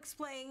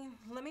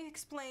let me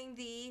explain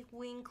the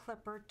wing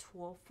clipper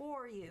tool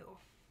for you.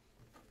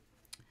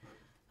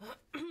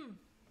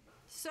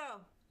 So,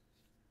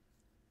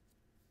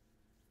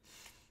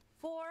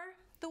 for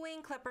the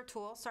wing clipper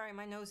tool, sorry,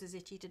 my nose is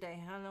itchy today,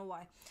 I don't know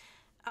why.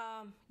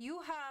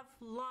 You have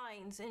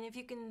lines, and if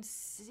you can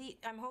see,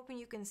 I'm hoping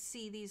you can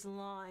see these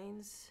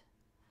lines.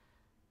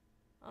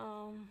 I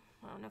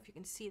don't know if you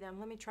can see them.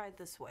 Let me try it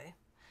this way.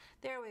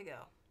 There we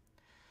go.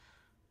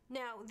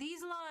 Now,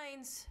 these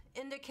lines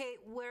indicate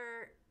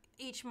where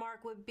each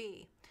mark would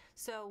be.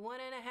 So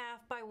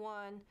 1.5 by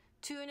 1,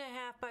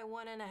 2.5 by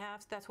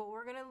 1.5, that's what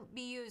we're going to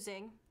be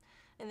using.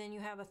 And then you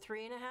have a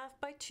 3.5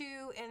 by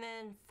 2, and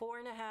then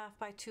 4.5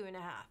 by 2.5.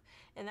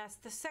 And that's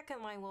the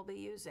second line we'll be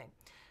using.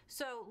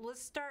 So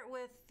let's start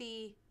with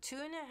the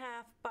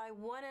 2.5 by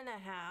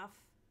 1.5,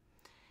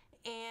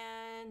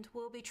 and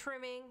we'll be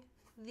trimming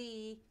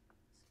the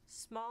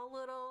small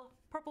little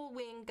purple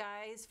wing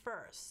guys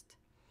first.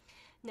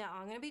 Now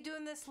I'm going to be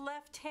doing this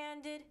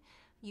left-handed.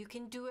 You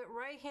can do it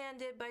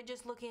right-handed by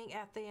just looking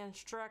at the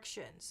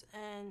instructions,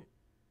 and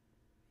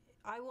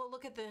I will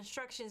look at the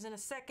instructions in a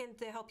second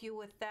to help you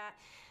with that,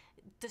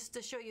 just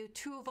to show you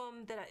two of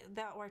them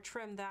that are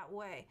trimmed that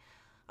way.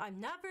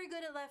 I'm not very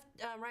good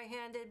at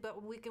right-handed,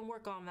 but we can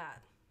work on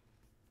that.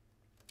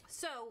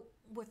 So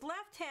with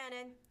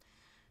left-handed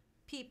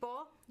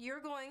people,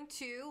 you're going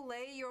to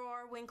lay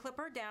your wing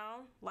clipper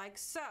down like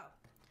so.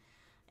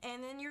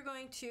 And then you're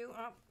going to,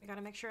 I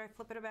gotta make sure I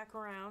flip it back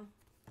around.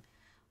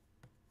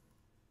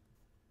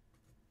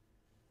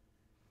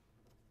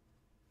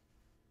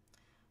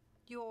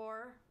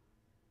 Your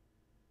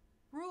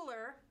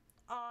ruler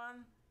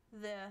on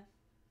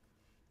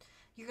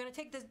you're going to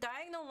take this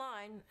diagonal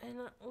line,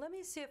 and let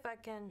me see if I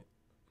can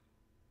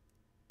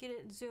get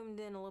it zoomed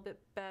in a little bit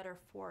better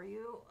for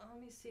you. Let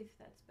me see if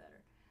that's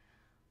better.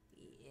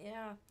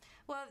 Yeah,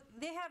 well,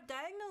 they have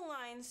diagonal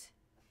lines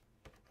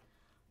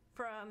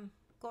from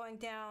going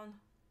down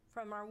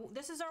from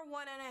this is our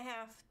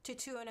 1.5 to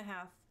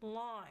 2.5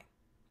 line.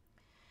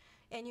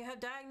 And you have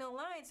diagonal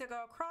lines that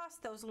go across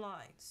those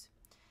lines.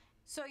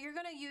 So you're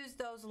going to use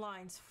those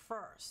lines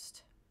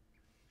first.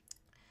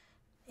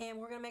 And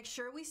we're going to make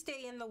sure we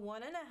stay in the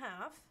 1.5,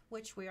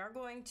 which we are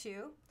going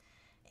to.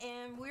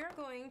 And we're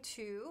going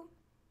to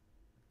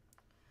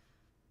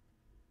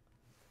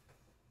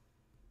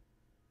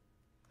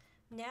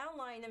now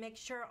line to make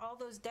sure all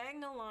those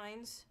diagonal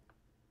lines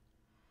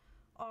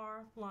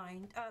are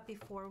lined up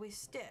before we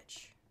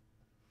stitch.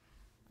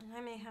 And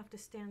I may have to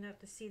stand up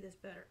to see this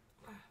better.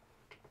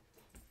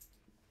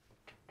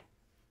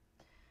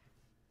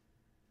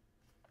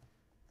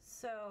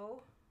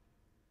 So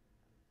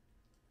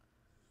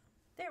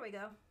there we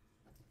go.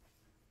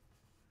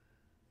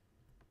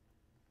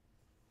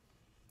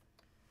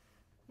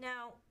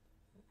 Now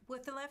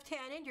with the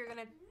left-handed, you're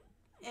gonna,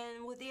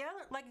 and with the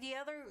other, like the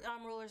other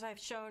rulers I've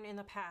shown in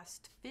the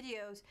past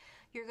videos,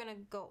 you're gonna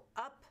go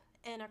up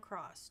and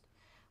across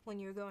when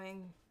you're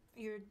going,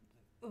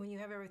 when you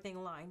have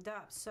everything lined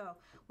up. So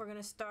we're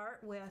gonna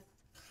start with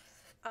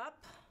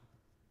up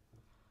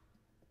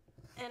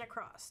and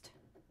across.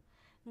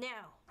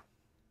 Now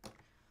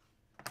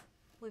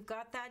we've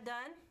got that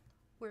done.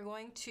 We're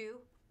going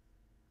to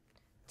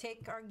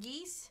take our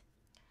geese,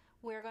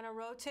 we're going to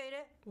rotate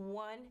it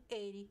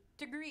 180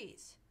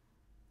 degrees.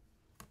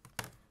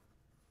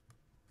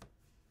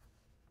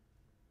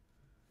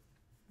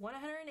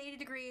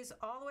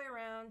 All the way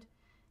around,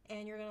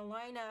 and you're going to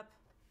line up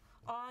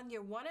on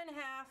your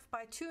 1.5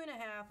 by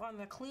 2.5 on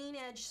the clean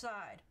edge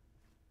side.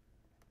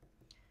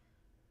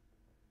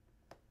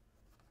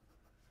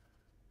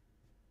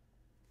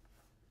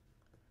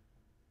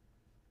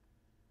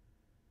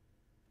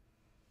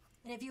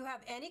 And if you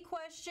have any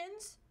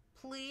questions,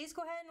 please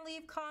go ahead and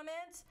leave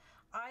comments.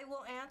 I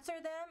will answer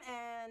them,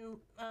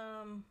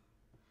 and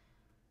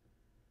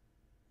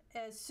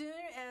as soon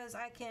as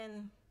I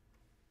can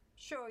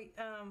show you,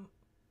 as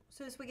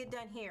soon as we get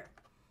done here.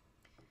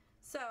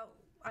 So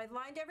I've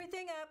lined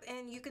everything up,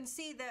 and you can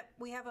see that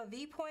we have a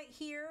V point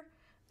here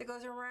that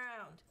goes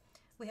around.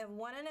 We have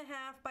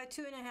 1.5 by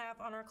 2.5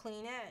 on our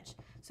clean edge.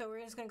 So we're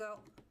just going to go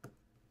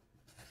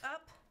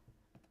up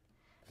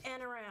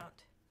and around.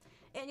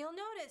 And you'll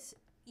notice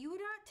you're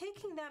not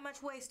taking that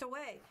much waste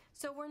away.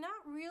 So we're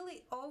not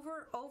really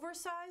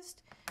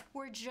oversized.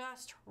 We're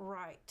just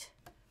right.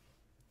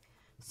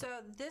 So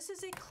this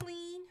is a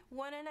clean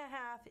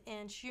 1.5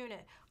 inch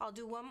unit. I'll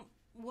do one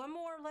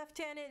more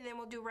left-handed, and then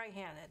we'll do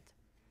right-handed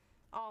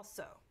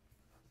also.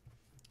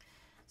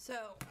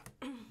 So,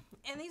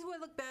 and these would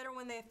look better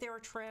when if they were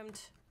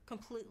trimmed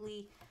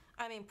completely,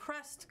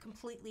 pressed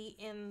completely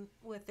in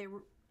with the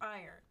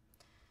iron.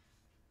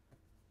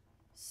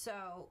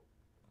 So,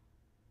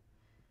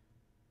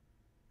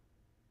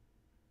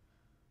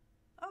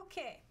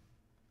 okay,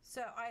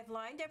 so I've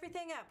lined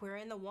everything up. We're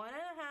in the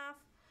 1.5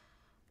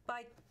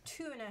 by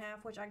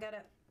 2.5, which I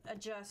gotta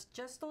adjust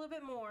just a little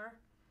bit more.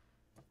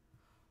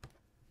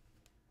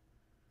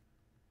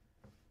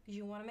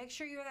 You want to make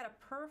sure you got a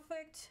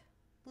perfect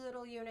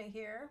little unit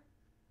here.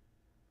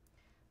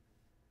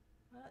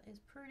 That is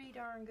pretty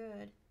darn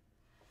good.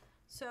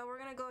 So we're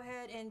gonna go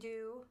ahead and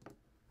do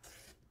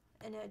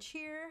an edge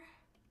here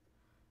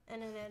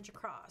and an edge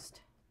across.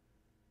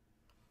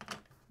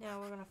 Now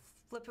we're gonna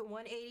flip it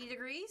 180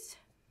 degrees.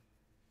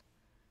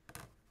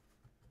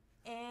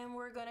 And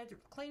we're gonna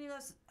clean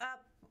this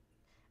up.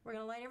 We're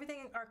gonna line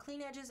everything, our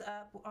clean edges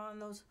up on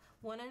those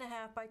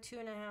 1.5 by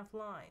 2.5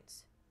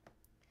 lines.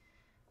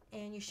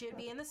 And you should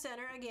be in the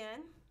center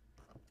again.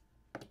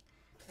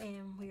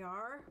 And we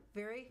are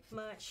very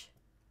much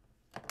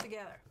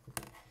together.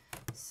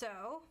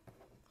 So,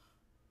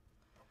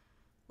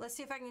 let's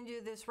see if I can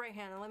do this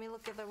right-handed. Let me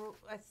look at the,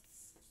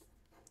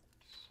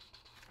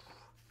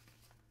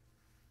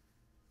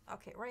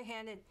 okay,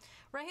 right-handed.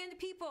 Right-handed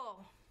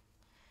people,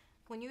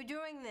 when you're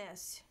doing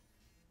this,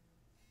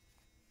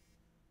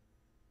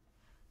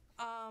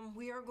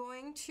 we are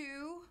going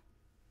to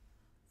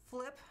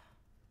flip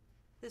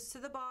this to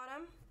the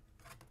bottom.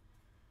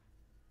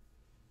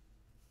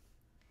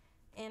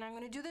 And I'm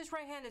going to do this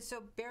right-handed,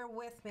 so bear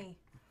with me.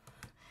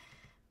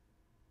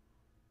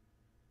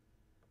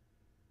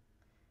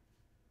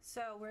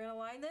 So we're going to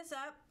line this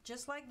up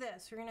just like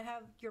this. You're going to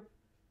have your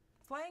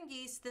flying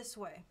geese this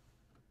way.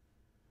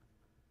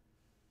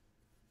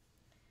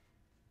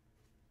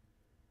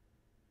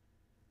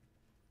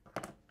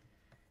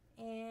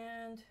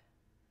 And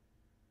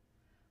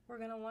we're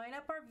going to line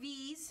up our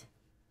V's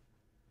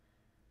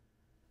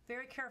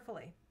very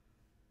carefully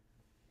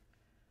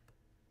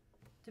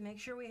to make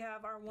sure we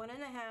have our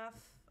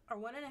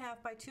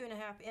 1.5 by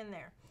 2.5 in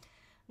there.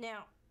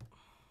 Now,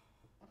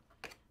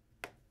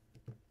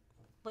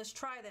 let's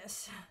try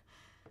this.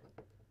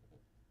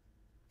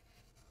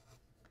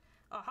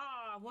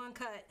 Aha, one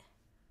cut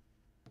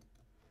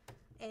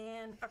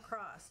and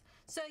across.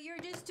 So you're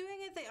just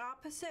doing it the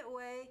opposite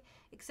way,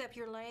 except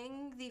you're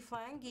laying the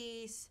flying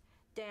geese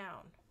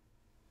down.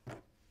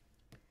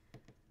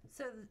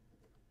 So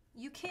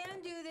you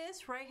can do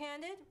this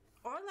right-handed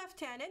or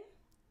left-handed.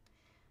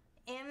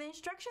 And the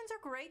instructions are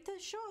great to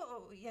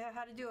show you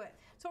how to do it.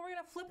 So we're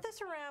going to flip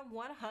this around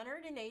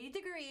 180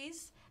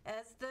 degrees,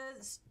 as the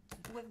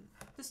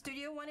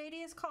Studio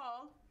 180 is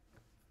called.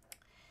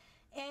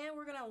 And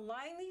we're going to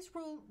line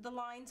the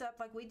lines up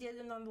like we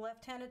did on the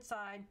left-handed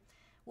side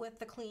with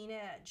the clean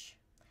edge.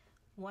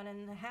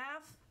 1.5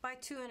 by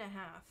 2.5.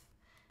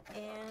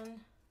 And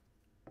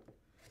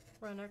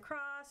run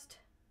across.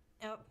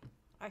 Oh,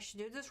 I should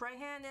do this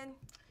right-handed.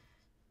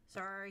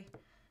 Sorry.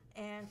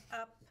 And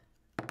up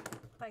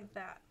like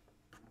that,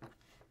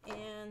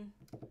 and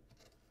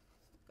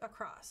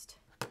across.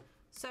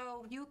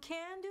 So you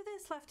can do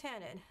this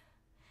left-handed.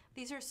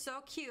 These are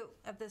so cute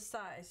at this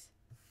size.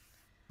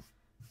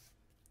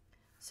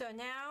 So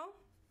now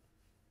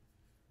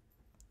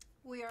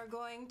we are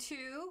going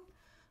to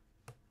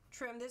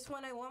trim this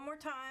one one more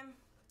time,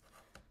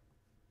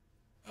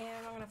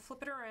 and I'm going to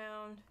flip it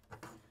around,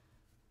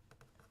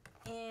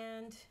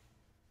 and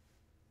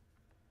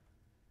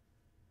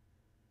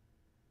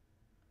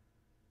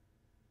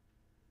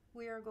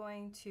we are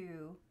going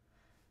to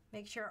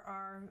make sure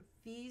our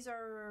V's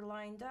are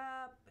lined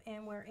up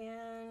and we're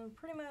in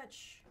pretty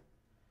much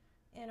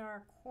in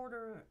our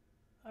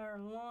our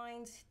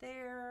lines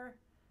there.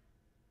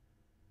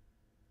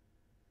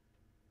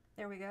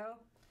 There we go.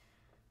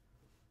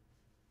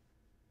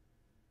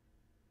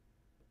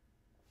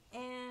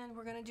 And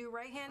we're going to do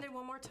right-handed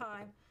one more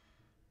time.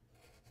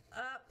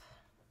 Up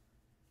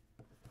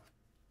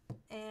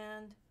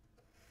and,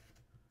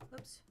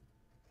 oops,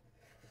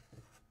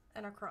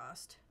 and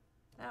across.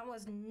 That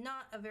was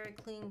not a very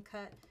clean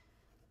cut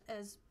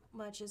as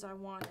much as I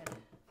wanted,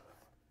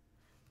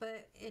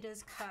 but it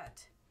is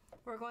cut.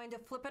 We're going to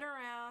flip it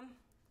around.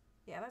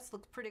 Yeah, that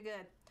looks pretty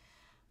good.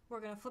 We're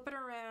going to flip it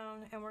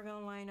around and we're going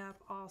to line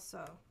up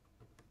also.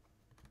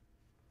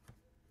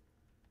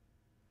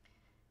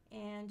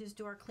 And just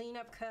do our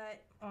cleanup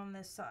cut on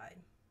this side.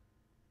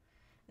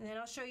 And then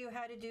I'll show you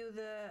how to do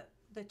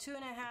the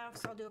 2.5.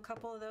 So I'll do a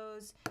couple of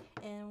those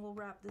and we'll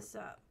wrap this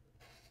up.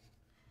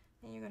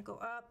 And you're going to go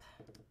up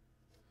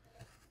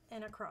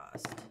and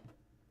across.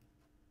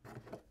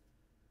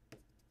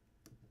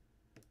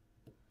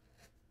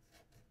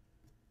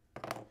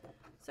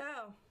 So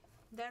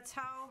that's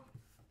how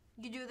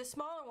you do the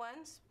smaller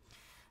ones.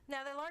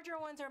 Now the larger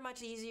ones are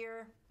much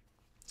easier,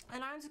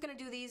 and I'm just going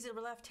to do these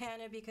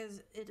left-handed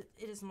because it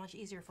is much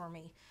easier for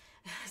me.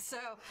 So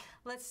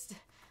let's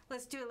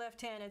do it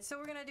left-handed. So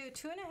we're going to do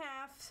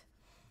 2.5.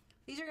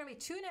 These are going to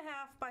be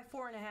 2.5 by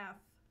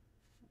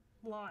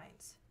 4.5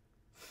 lines.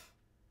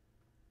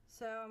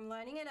 So I'm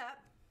lining it up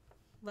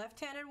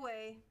left-handed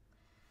way,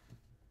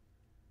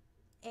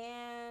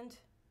 and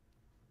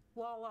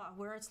voila,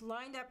 where it's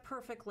lined up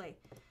perfectly.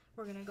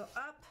 We're going to go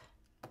up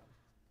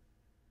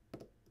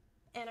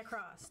and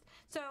across.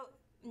 So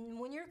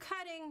when you're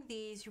cutting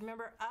these,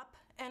 remember up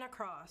and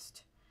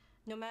across,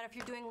 no matter if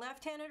you're doing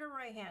left-handed or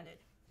right-handed.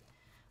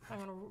 I'm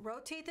going to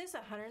rotate this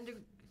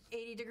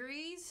 180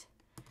 degrees,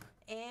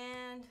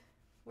 and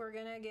we're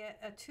going to get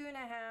a 2.5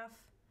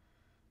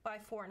 by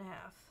 4.5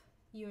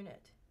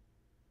 unit.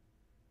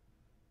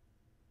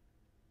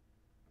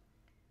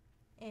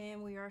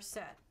 And we are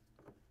set.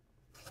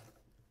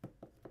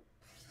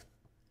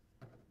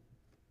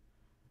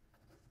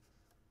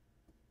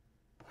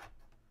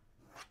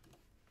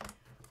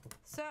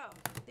 So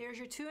there's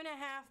your 2.5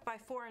 by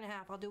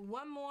 4.5. I'll do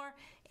one more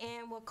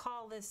and we'll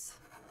call this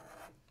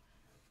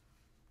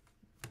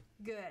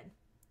good.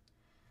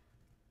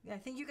 I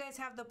think you guys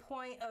have the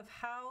point of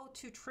how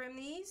to trim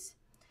these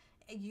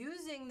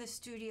using the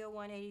Studio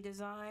 180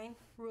 design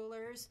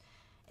rulers.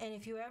 And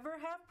if you ever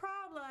have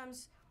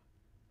problems,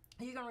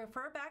 you can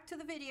refer back to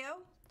the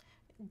video.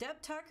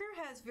 Deb Tucker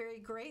has very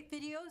great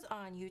videos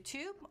on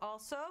YouTube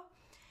also.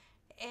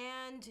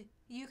 And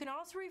you can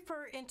also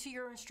refer into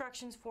your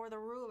instructions for the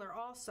ruler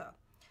also.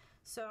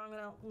 So I'm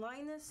going to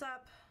line this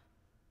up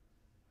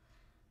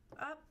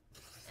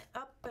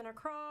and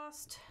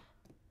across,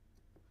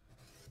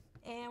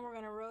 and we're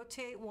going to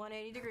rotate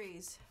 180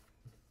 degrees.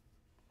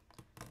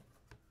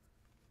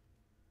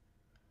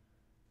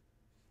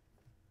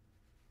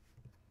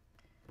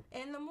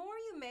 And the more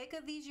you make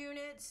of these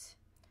units,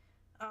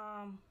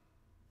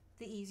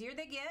 the easier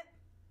they get.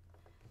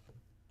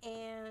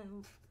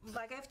 And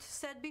like I've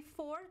said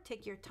before,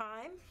 take your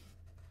time,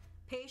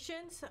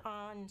 patience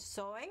on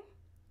sewing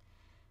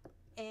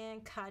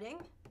and cutting,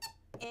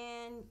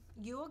 and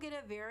you will get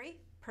a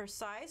very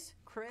precise,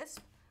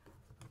 crisp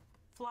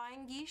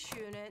flying geese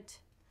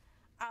unit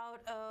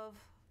out of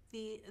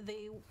the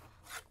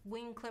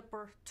wing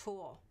clipper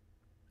tool.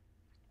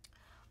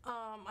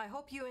 I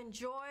hope you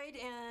enjoyed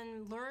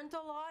and learned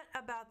a lot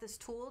about this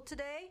tool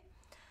today.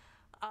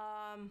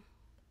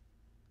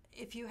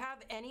 If you have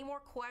any more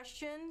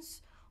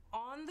questions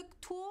on the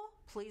tool,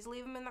 please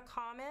leave them in the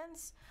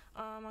comments.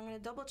 I'm going to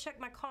double check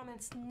my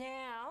comments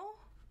now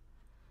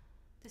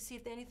to see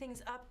if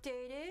anything's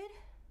updated.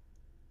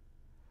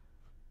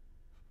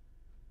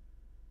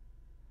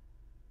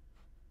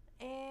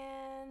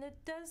 And it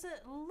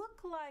doesn't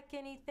look like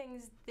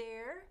anything's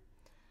there.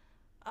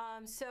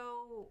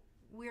 So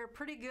we're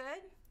pretty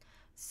good.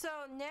 So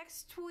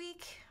next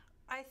week,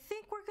 I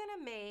think we're going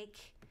to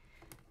make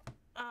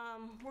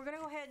we're going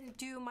to go ahead and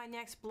do my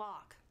next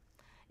block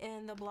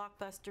in the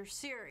Blockbuster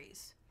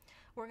series.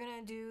 We're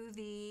going to do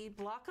the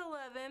Block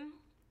 11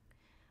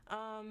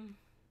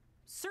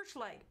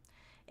 Searchlight,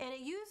 and it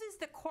uses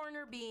the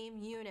corner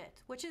beam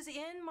unit, which is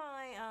in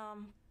my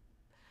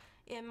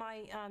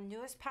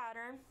newest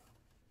pattern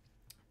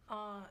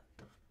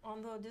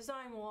on the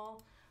design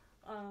wall.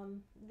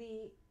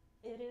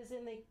 It is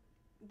in the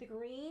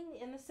green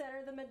in the center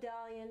of the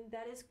medallion.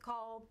 That is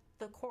called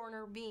the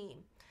corner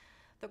beam.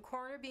 The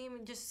corner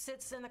beam just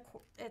sits in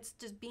it's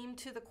just beamed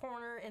to the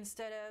corner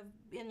instead of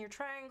in your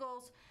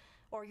triangles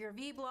or your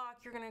V block,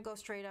 you're going to go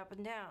straight up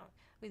and down.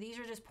 These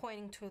are just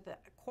pointing to the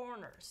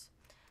corners.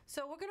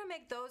 So we're going to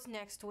make those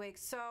next week.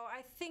 So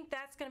I think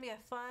that's going to be a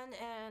fun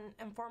and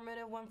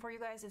informative one for you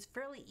guys. It's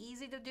fairly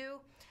easy to do,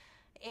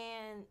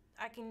 and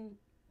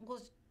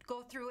we'll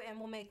go through and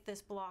we'll make this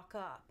block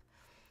up.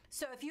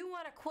 So if you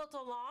want to quilt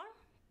along,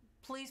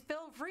 please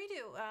feel free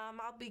to.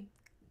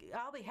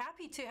 I'll be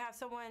happy to have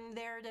someone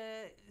there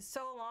to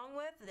sew along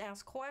with and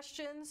ask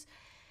questions.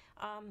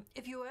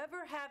 If you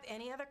ever have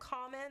any other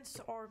comments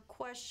or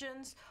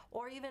questions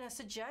or even a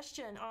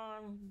suggestion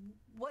on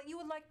what you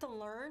would like to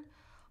learn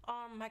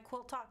on my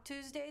Quilt Talk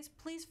Tuesdays,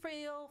 please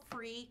feel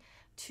free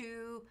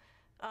to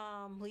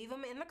leave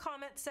them in the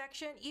comment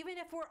section, even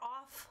if we're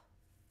off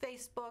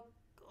Facebook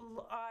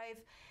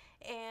Live,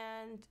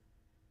 and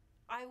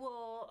I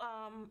will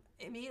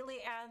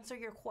immediately answer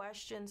your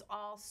questions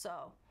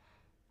also.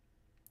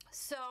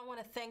 So I want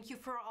to thank you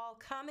for all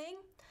coming,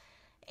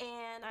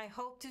 and I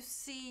hope to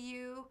see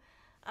you.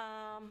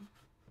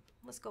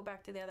 Let's go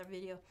back to the other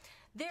video.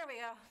 There we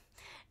go.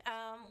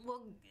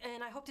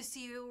 And I hope to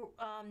see you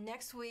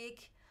next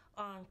week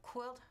on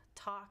Quilt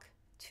Talk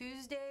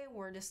Tuesday.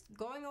 We're just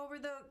going over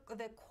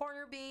the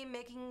corner beam,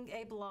 making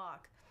a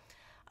block.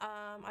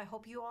 I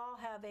hope you all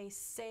have a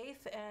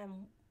safe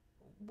and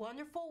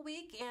wonderful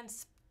week, and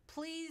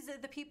please,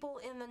 the people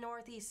in the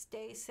Northeast,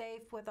 stay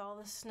safe with all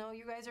the snow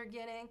you guys are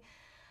getting.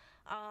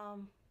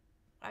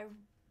 I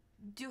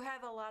do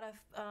have a lot of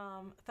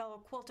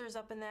fellow quilters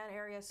up in that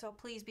area, so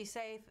please be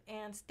safe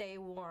and stay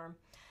warm.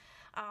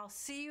 I'll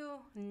see you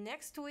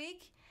next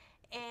week,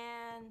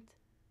 and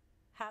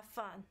have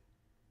fun.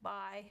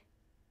 Bye.